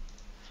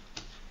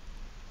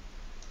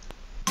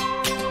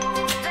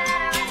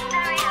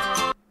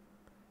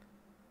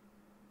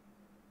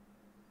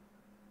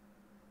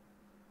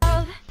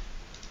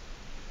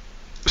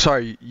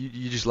 Sorry,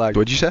 you just lagged.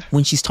 What'd you say?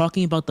 When she's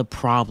talking about the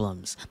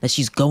problems that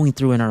she's going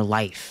through in her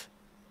life,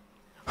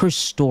 her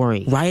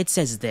story, Riot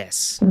says this.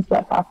 Since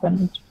that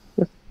happened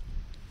with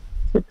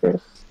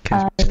this,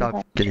 can you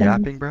stop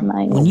yapping, bro?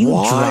 When you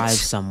drive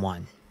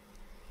someone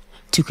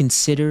to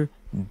consider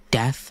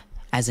death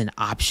as an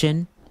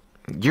option,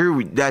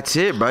 that's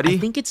it, buddy. I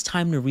think it's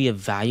time to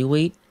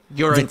reevaluate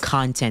the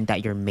content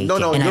that you're making.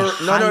 No. You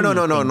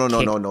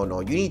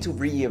need to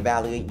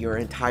reevaluate your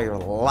entire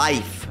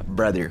life,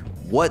 brother.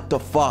 What the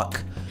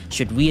fuck?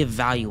 Should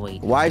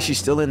reevaluate. Why is she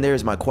still in there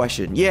is my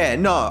question. Yeah,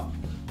 no.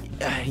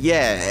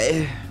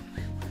 Yeah.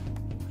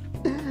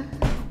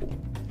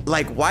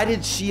 Like, why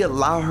did she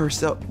allow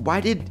herself?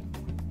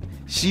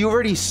 She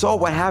already saw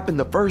what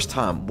happened the first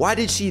time. Why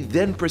did she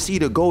then proceed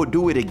to go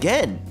do it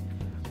again?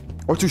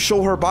 Or to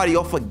show her body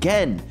off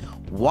again?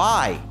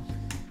 Why?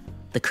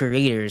 The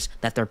creators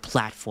that they're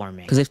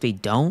platforming. Because if they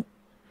don't,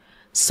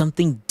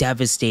 something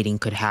devastating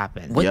could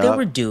happen. What they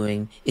were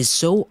doing is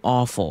so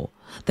awful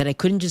that I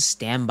couldn't just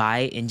stand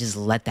by and just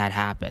let that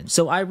happen.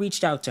 So I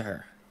reached out to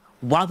her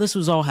while this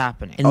was all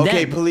happening. And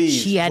then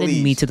she added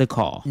me to the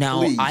call.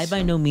 Now, I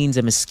by no means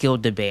am a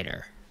skilled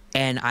debater,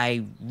 and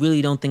I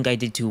really don't think I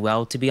did too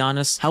well, to be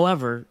honest.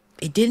 However,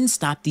 it didn't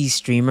stop these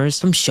streamers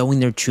from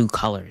showing their true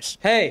colors.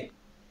 Hey.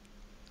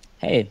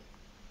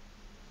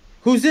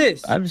 Who's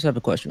this? I just have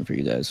a question for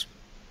you guys.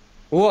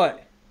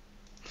 What?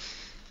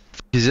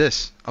 Is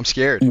this? I'm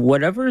scared.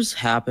 Whatever's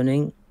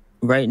happening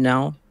right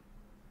now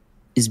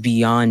is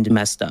beyond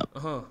messed up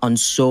on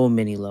so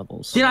many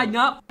levels. Did I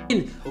not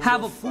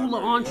have a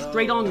full-on,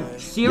 straight-on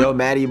serious? Yo,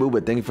 Maddie Moo,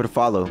 but thank you for the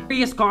follow.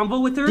 Serious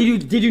convo with her?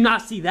 Did you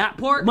not see that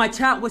part? My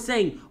chat was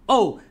saying,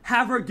 oh,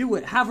 have her do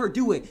it, have her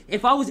do it.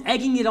 If I was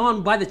egging it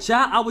on by the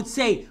chat, I would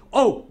say,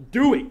 oh,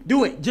 do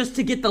it, just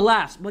to get the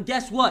laughs. But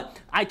guess what?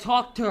 I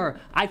talked to her.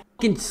 I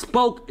fucking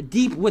spoke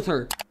deep with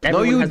her.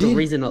 Everyone has a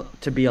reason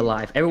to be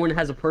alive. Everyone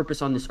has a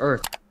purpose on this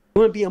earth. I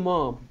want to be a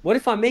mom. What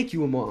if I make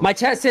you a mom? My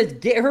chat says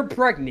get her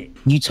pregnant.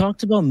 You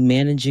talked about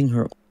managing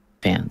her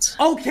fans.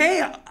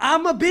 Okay,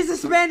 I'm a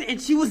businessman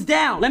and she was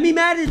down. Let me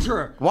manage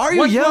her. Why are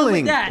you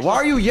yelling? Why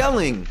are you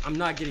yelling? I'm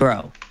not getting...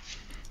 Bro.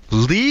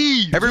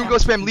 Leave. Everyone go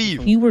spam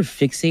leave. You were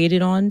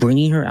fixated on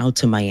bringing her out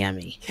to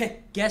Miami.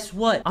 Guess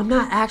what? I'm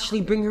not actually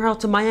bringing her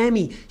out to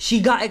Miami. She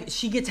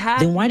gets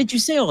hacked. Then why did you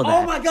say all that?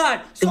 Oh my god.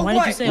 So then why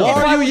what? Did you say all that?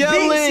 Why are you If I was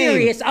yelling? being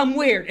serious, I'm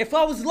weird. If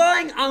I was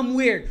lying, I'm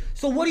weird.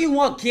 So what do you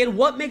want, kid?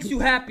 What makes you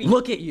happy?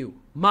 Look at you.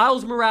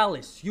 Miles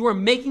Morales. You are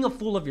making a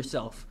fool of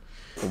yourself.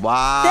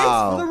 Wow.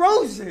 Thanks for the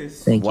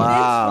roses. Thank you. Wow.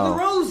 Thanks for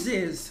the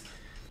roses.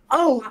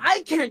 Oh,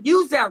 I can't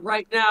use that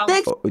right now.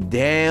 Thanks. Oh,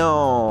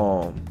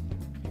 damn.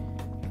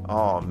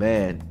 Oh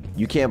man.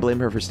 You can't blame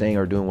her for staying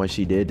or doing what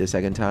she did the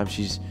second time.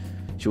 She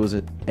was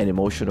an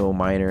emotional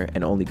minor,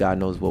 and only God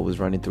knows what was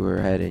running through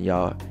her head, and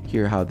y'all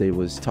hear how they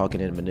was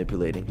talking and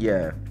manipulating.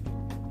 Yeah.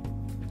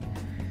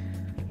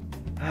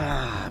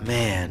 Ah,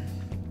 man.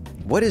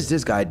 What is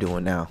this guy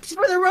doing now? Thanks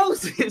for the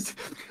roses.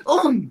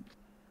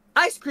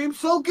 Ice cream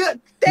so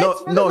good.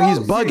 No, he's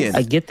bugging.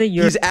 I get that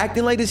he's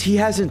acting like this. He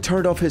hasn't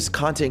turned off his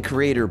content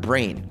creator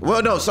brain.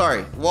 Well, no,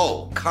 sorry.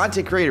 Whoa,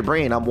 content creator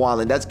brain. I'm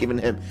wilding. That's giving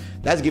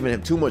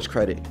him too much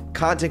credit.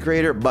 Content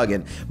creator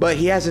bugging, but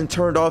he hasn't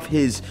turned off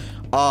his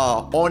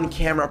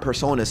on-camera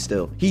persona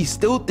still. He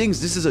still thinks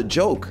this is a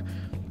joke.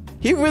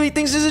 He really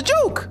thinks it's a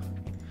joke.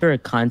 You're a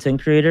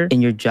content creator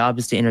and your job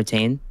is to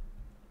entertain.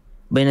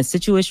 But in a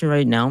situation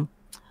right now,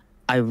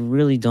 I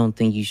really don't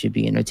think you should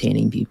be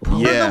entertaining people.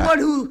 You're the one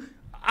who,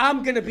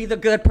 I'm gonna be the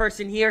good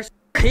person here.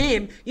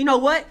 Him, you know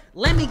what?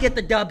 Let me get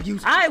the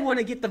W's. I want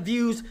to get the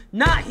views,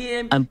 not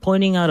him. I'm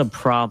pointing out a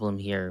problem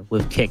here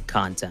with kick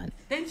content.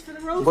 Thanks for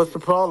the roses. What's the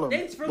problem?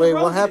 Thanks for Wait, the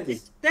roses. what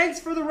happened?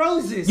 Thanks for the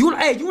roses. You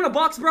want a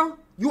box, bro?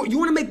 You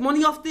want to make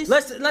money off this?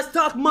 Let's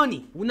talk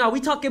money. No, we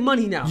talking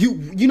money now.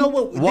 You know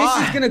what? Why?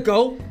 This is gonna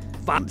go.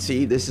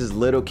 See, this is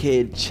little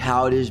kid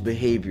childish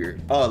behavior.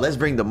 Oh, let's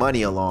bring the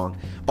money along.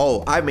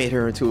 Oh, I made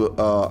her into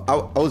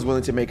I was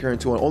willing to make her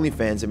into an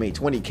OnlyFans and make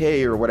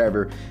 20K or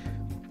whatever.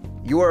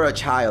 You are a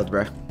child,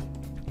 bruh.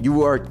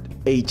 You are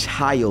a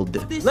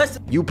child.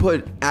 You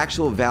put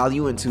actual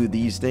value into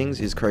these things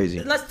is crazy.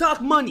 Let's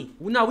talk money.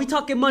 No, we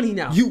talking money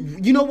now.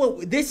 You know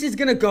what? This is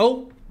gonna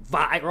go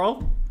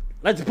viral.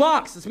 Let's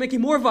box. Let's make it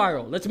more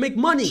viral. Let's make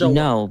money.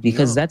 No,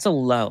 because that's a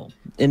low.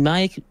 In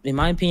my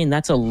opinion,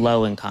 that's a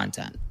low in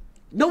content.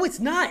 No, it's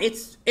not.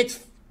 It's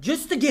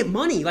just to get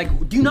money.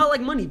 Like, do you not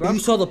like money, bro? You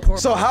saw the poor.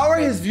 So how are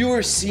his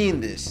viewers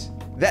seeing this?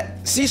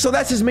 So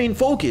that's his main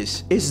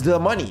focus, is the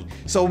money.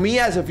 So me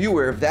as a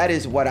viewer, if that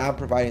is what I'm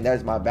providing, that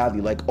is my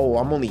value. Like, oh,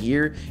 I'm only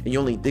here and you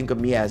only think of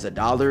me as a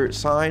dollar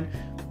sign,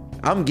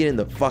 I'm getting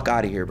the fuck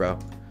out of here, bro.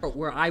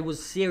 Where I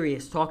was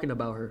serious talking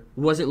about her.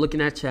 Wasn't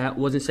looking at chat,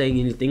 wasn't saying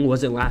anything,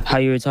 wasn't laughing. How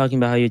you were talking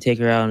about how you take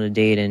her out on a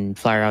date and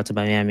fly her out to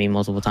Miami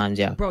multiple times,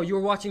 yeah. Bro, you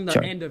were watching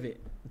the end of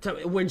it.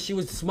 When she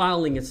was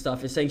smiling and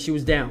stuff and saying she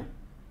was down.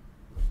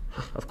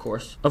 Of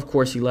course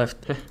he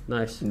left.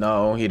 Nice.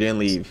 No, he didn't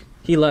leave.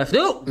 He left.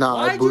 No,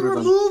 why'd you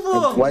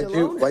remove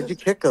him? Why'd you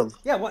kick him?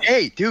 Yeah. What?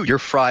 Hey, dude, you're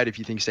fried if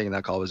you think staying in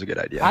that call was a good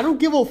idea. I don't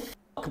give a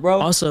fuck,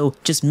 bro. Also,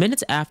 just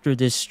minutes after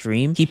this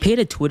stream, he paid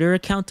a Twitter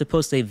account to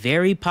post a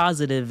very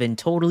positive and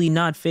totally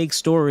not fake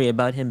story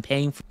about him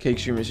paying for Cake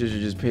Streamer Sister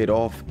just paid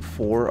off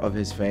 4 of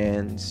his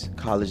fans'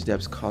 college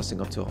debts costing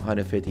up to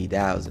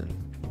 $150,000.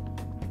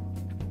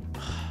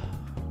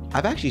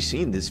 I've actually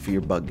seen this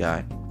fear bug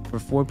guy. For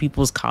 4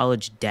 people's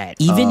college debt.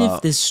 Even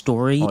if this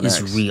story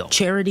is real,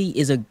 charity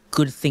is a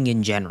good thing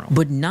in general,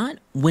 but not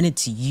when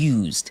it's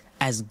used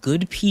as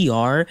good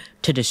PR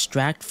to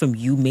distract from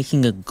you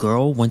making a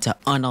girl want to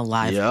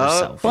unalive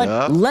herself.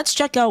 But let's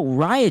check out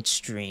Riot's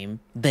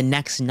stream the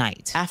next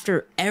night.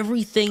 After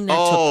everything that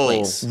took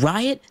place,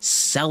 Riot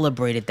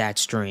celebrated that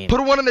stream. Put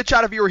a 1 in the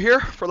chat if you were here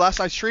for last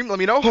night's stream. Let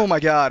me know. Oh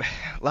my god,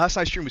 last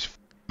night's stream was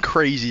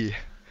crazy.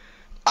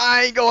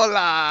 I ain't gonna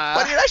lie.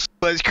 But that shit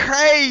was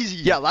crazy.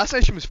 Yeah, last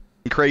night's stream was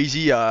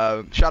crazy.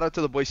 Shout out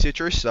to the boy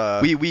Citrus.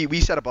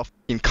 We set up a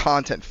fucking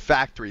content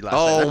factory last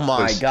night. Oh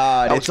my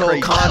god, it's all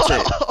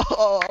content.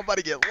 Oh, I'm about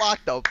to get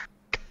locked up.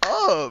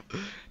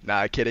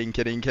 Nah, kidding.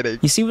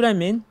 You see what I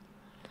mean?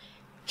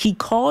 He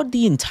called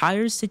the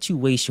entire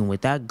situation with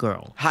that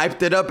girl,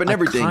 hyped it up and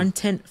everything,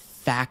 content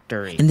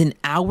factory, and then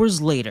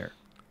hours later,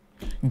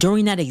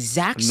 during that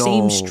exact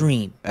same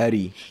stream,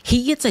 Eddie,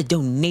 he gets a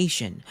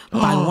donation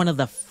by one of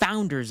the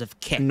founders of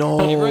Kick. No,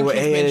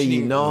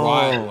 Eddie, no.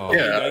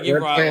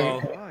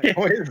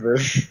 What is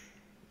this?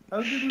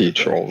 He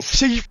trolls.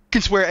 So you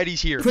can swear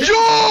Eddie's here. Yo!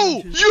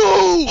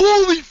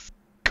 Holy f***!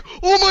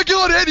 Oh my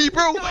god, Eddie,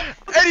 bro!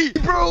 Eddie,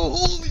 bro!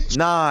 Holy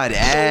Not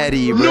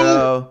Eddie, bro.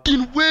 No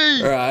fucking way!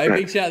 Alright,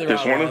 big shout out.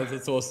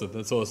 That's awesome.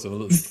 That's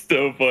awesome.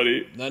 So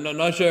funny. No,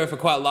 not sure if I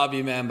quite love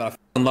you, man, but I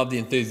fucking love the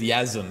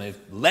enthusiasm. It's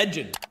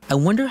legend. I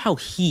wonder how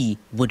he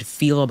would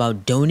feel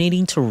about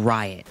donating to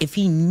Riot if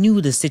he knew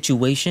the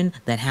situation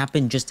that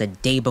happened just a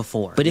day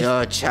before. But if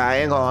I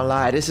ain't gonna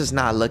lie, this is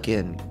not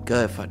looking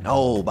good for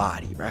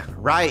nobody, bro.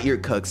 Riot, you're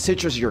cooked.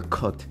 Citrus, you're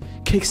cooked.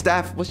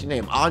 Kickstaff, what's your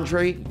name?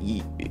 Andre?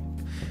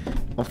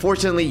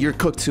 Unfortunately, you're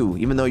cooked too,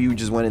 even though you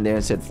just went in there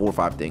and said 4 or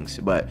 5 things,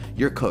 but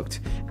you're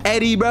cooked.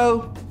 Eddie,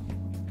 bro,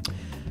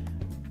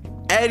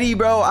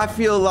 I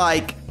feel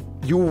like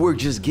you were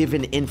just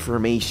given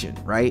information,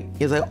 right?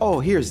 He's like, oh,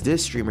 here's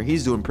this streamer.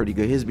 He's doing pretty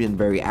good. He's been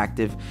very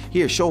active.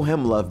 Here, show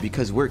him love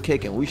because we're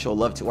kicking. We show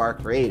love to our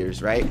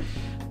creators, right?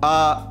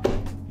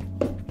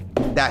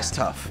 That's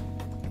tough.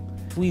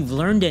 If we've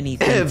learned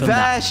anything from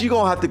Vash, you're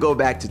gonna have to go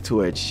back to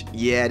Twitch.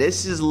 Yeah,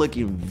 this is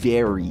looking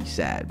very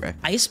sad, bro.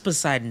 Ice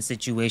Poseidon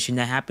situation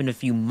that happened a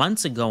few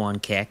months ago on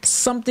Kick,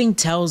 something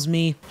tells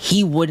me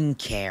he wouldn't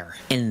care.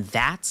 And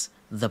that's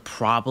the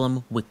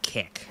problem with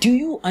Kick. Do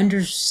you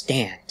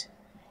understand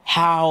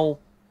how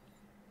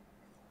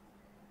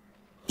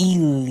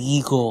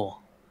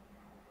illegal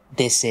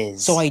this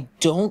is? So I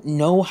don't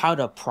know how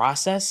to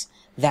process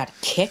that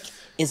Kick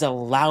is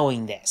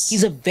allowing this.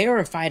 He's a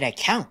verified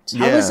account.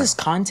 How is this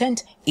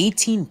content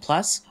 18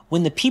 plus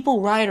when the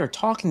people Riot are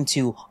talking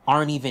to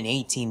aren't even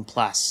 18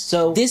 plus?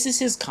 So this is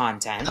his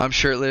content. I'm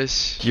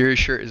shirtless. Your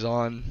shirt is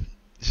on.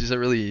 This is a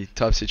really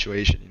tough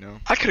situation, you know?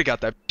 I could have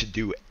got that to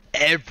do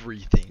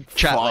everything.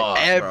 Chat,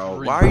 like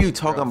everything. Why are you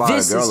talking about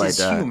a girl like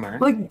that? Humor.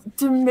 Like,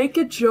 to make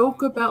a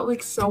joke about,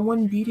 like,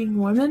 someone beating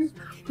women?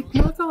 Like,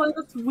 not gonna lie,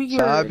 that's weird.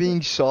 Stop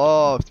being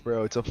soft,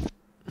 bro. It's a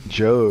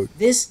joke.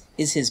 This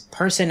is his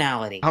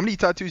personality. How many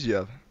tattoos do you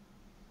have?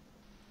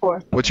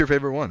 4. What's your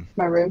favorite one?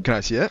 My rib. Can I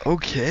see it?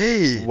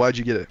 Okay. Why'd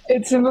you get it?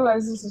 It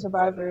symbolizes the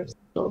survivor of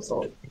sexual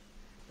assault.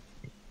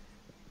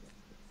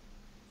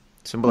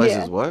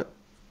 Symbolizes what?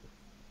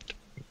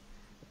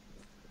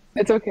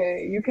 It's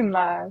okay. You can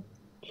laugh.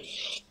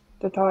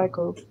 That's how I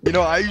cope. You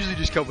know, I usually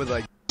just come with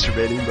like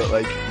masturbating, but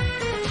like,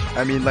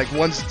 I mean, like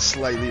one's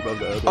slightly above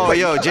the other. Oh,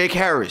 yo, Jake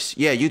Harris.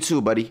 Yeah, you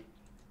too, buddy.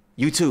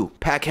 You too.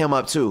 Pack him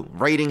up too.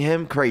 Rating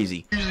him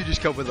crazy. I usually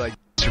just come with like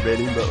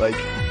masturbating, but like,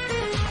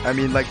 I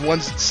mean, like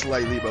one's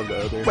slightly above the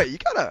other. Wait, you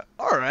gotta.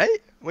 All right.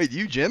 Wait,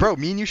 you gym? Bro,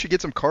 me and you should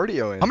get some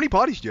cardio in. How many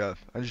bodies do you have?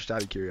 I'm just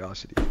out of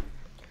curiosity.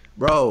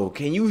 Bro,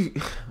 can you?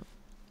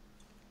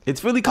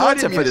 It's really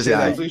content for this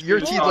guy. Your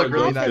teeth look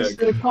really nice.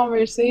 The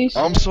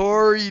conversation. I'm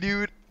sorry,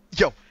 dude.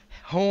 Yo.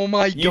 Oh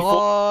my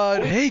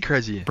god. Hey,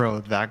 Crazy.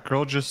 Bro, that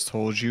girl just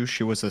told you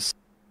she was a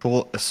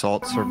sexual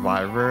assault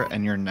survivor,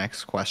 and your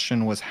next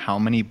question was how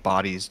many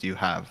bodies do you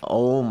have?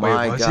 Oh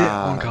my Wait, was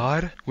god. it? Oh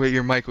god. Wait,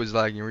 your mic was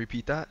lagging.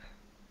 Repeat that.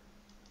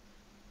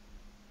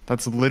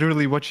 That's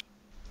literally what she...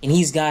 And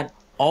he's got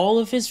all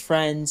of his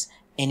friends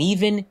and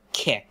even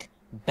Kick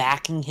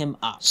backing him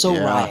up. So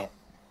Riot,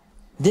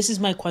 this is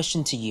my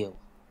question to you.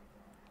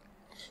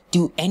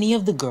 Do any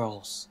of the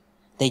girls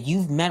that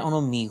you've met on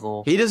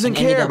Omegle, He doesn't and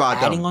ended care up about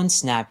adding them. on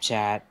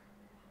Snapchat,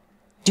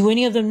 do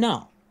any of them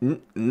know?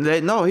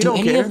 No, he Do don't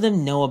any care. of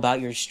them know about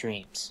your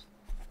streams?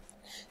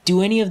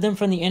 Do any of them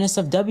from the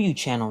NSFW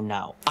channel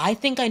know? I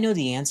think I know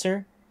the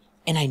answer,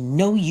 and I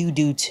know you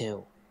do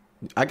too.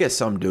 I guess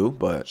some do,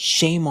 but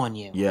shame on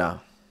you. Yeah.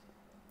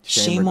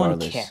 Shame on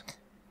regardless. Kick.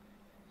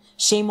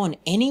 Shame on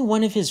any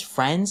one of his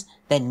friends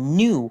that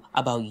knew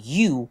about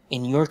you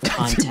and your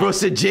content. Bro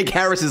said Jake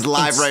Harris is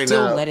live and right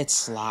still now. let it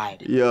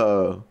slide.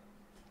 Yo.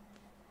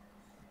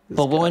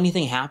 But will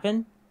anything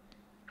happen?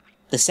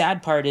 The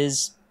sad part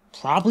is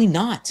probably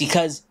not,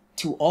 because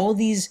to all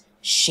these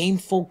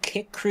shameful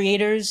Kick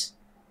creators,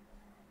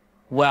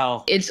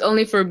 well, it's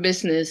only for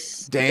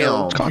business.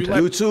 Damn. So-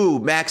 You too,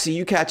 Maxie.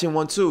 You catching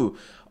one too.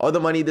 All the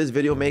money this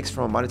video makes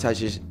from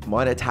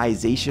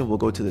monetization will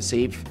go to the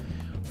Safe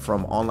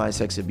from Online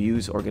Sex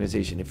Abuse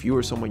organization. If you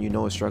or someone you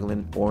know is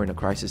struggling or in a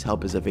crisis,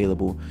 help is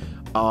available.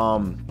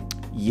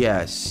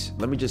 Yes.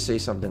 Let me just say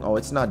something. Oh,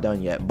 it's not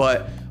done yet.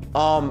 But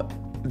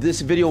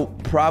this video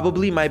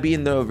probably might be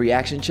in the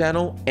reaction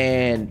channel,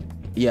 and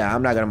yeah,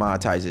 I'm not gonna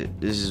monetize it.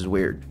 This is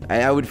weird.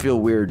 I would feel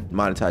weird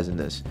monetizing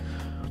this.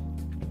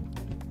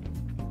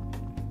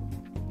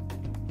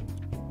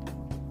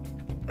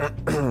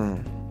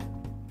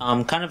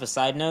 kind of a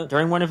side note,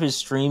 during one of his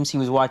streams, he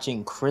was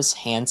watching Chris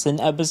Hansen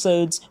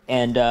episodes,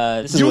 and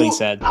this is what he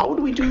said. How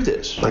would we do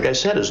this? Like I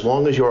said, as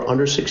long as you're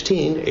under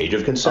 16, age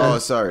of consent. Oh,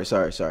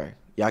 sorry.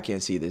 Y'all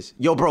can't see this.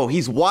 Yo, bro,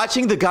 he's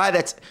watching the guy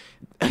that's...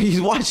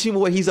 He's watching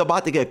what he's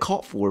about to get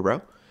caught for,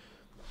 bro.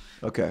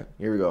 Okay,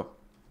 here we go.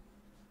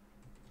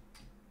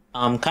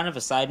 Kind of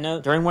a side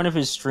note, during one of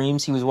his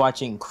streams, he was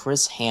watching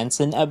Chris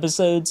Hansen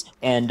episodes,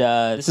 and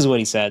this is what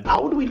he said.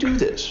 How would we do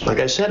this? Like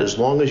I said, as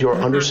long as you're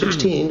under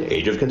 16,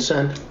 age of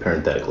consent,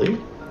 parenthetically,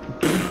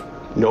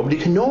 nobody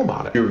can know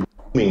about it. You're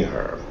grooming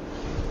her,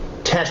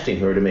 testing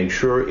her to make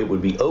sure it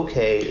would be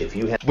okay if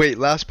you had... Wait,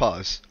 last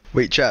pause.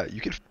 Wait, chat,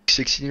 you can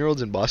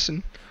 16-year-olds in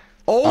Boston?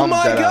 Oh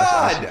my dead ass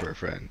God! asking for a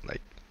friend.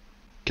 Like,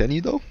 can you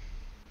though?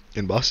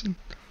 In Boston?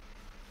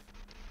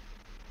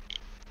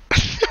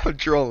 I'm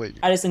trolling.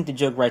 I just think the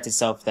joke writes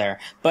itself there.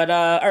 But,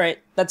 alright,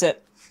 that's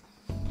it.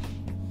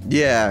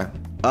 Yeah.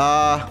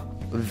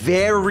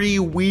 Very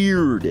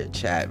weird,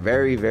 chat.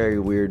 Very, very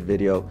weird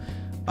video.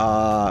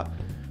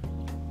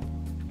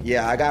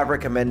 Yeah, I got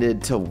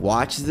recommended to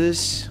watch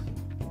this.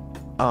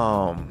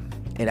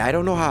 And I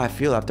don't know how I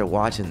feel after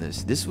watching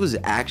this. This was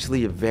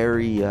actually a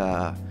very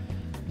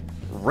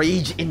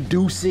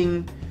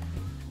rage-inducing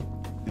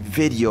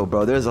video,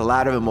 bro. There's a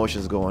lot of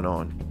emotions going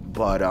on.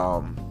 But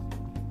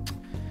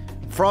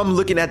from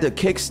looking at the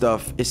Kick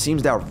stuff, it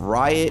seems that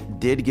Riot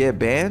did get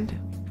banned.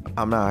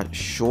 I'm not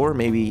sure.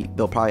 Maybe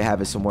they'll probably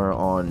have it somewhere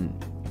on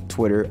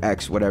Twitter,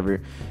 X,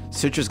 whatever.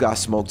 Citrus got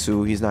smoked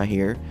too. He's not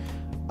here.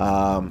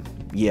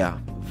 Yeah,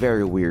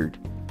 very weird.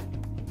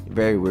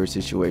 Very weird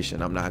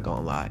situation. I'm not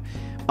gonna lie.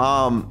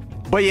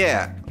 But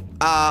yeah,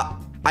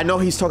 I know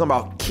he's talking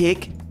about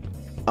Kick,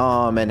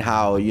 and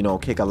how, you know,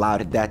 Kick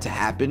allowed that to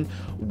happen.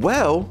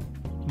 Well,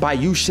 by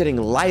you shedding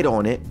light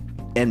on it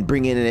and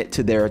bringing it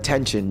to their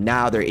attention,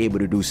 now they're able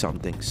to do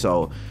something.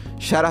 So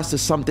shout outs to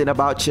Something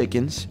About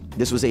Chickens.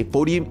 This was a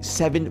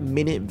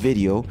 47-minute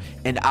video,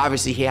 and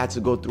obviously he had to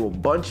go through a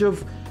bunch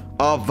of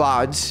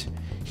VODs.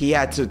 He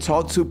had to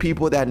talk to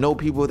people that know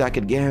people that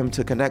could get him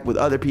to connect with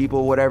other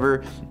people,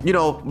 whatever. You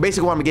know,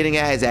 basically what I'm getting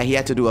at is that he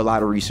had to do a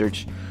lot of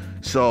research.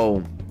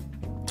 So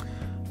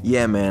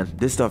yeah, man,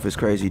 this stuff is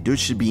crazy. Dude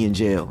should be in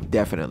jail,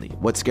 definitely.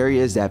 What's scary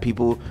is that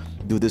people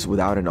do this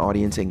without an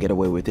audience and get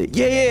away with it.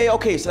 Yeah,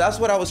 okay, so that's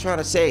what I was trying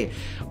to say.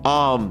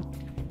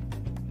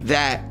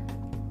 That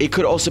it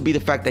could also be the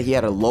fact that he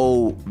had a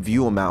low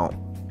view amount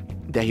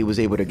that he was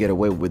able to get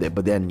away with it.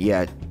 But then,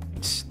 yeah,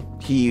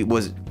 he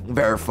was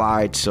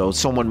verified, so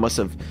someone must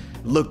have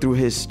looked through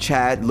his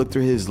chat, looked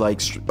through his like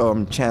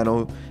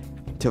channel,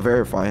 to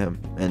verify him,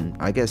 and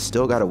I guess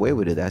still got away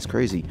with it. That's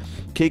crazy.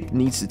 Kick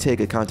needs to take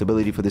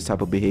accountability for this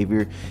type of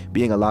behavior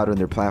being allowed on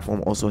their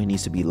platform. Also, he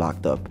needs to be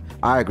locked up.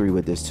 I agree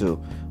with this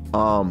too.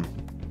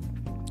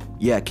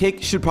 Yeah,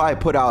 Kick should probably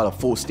put out a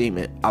full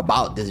statement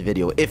about this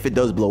video if it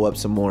does blow up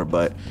some more,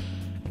 but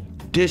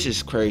this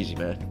is crazy,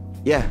 man.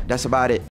 Yeah, that's about it.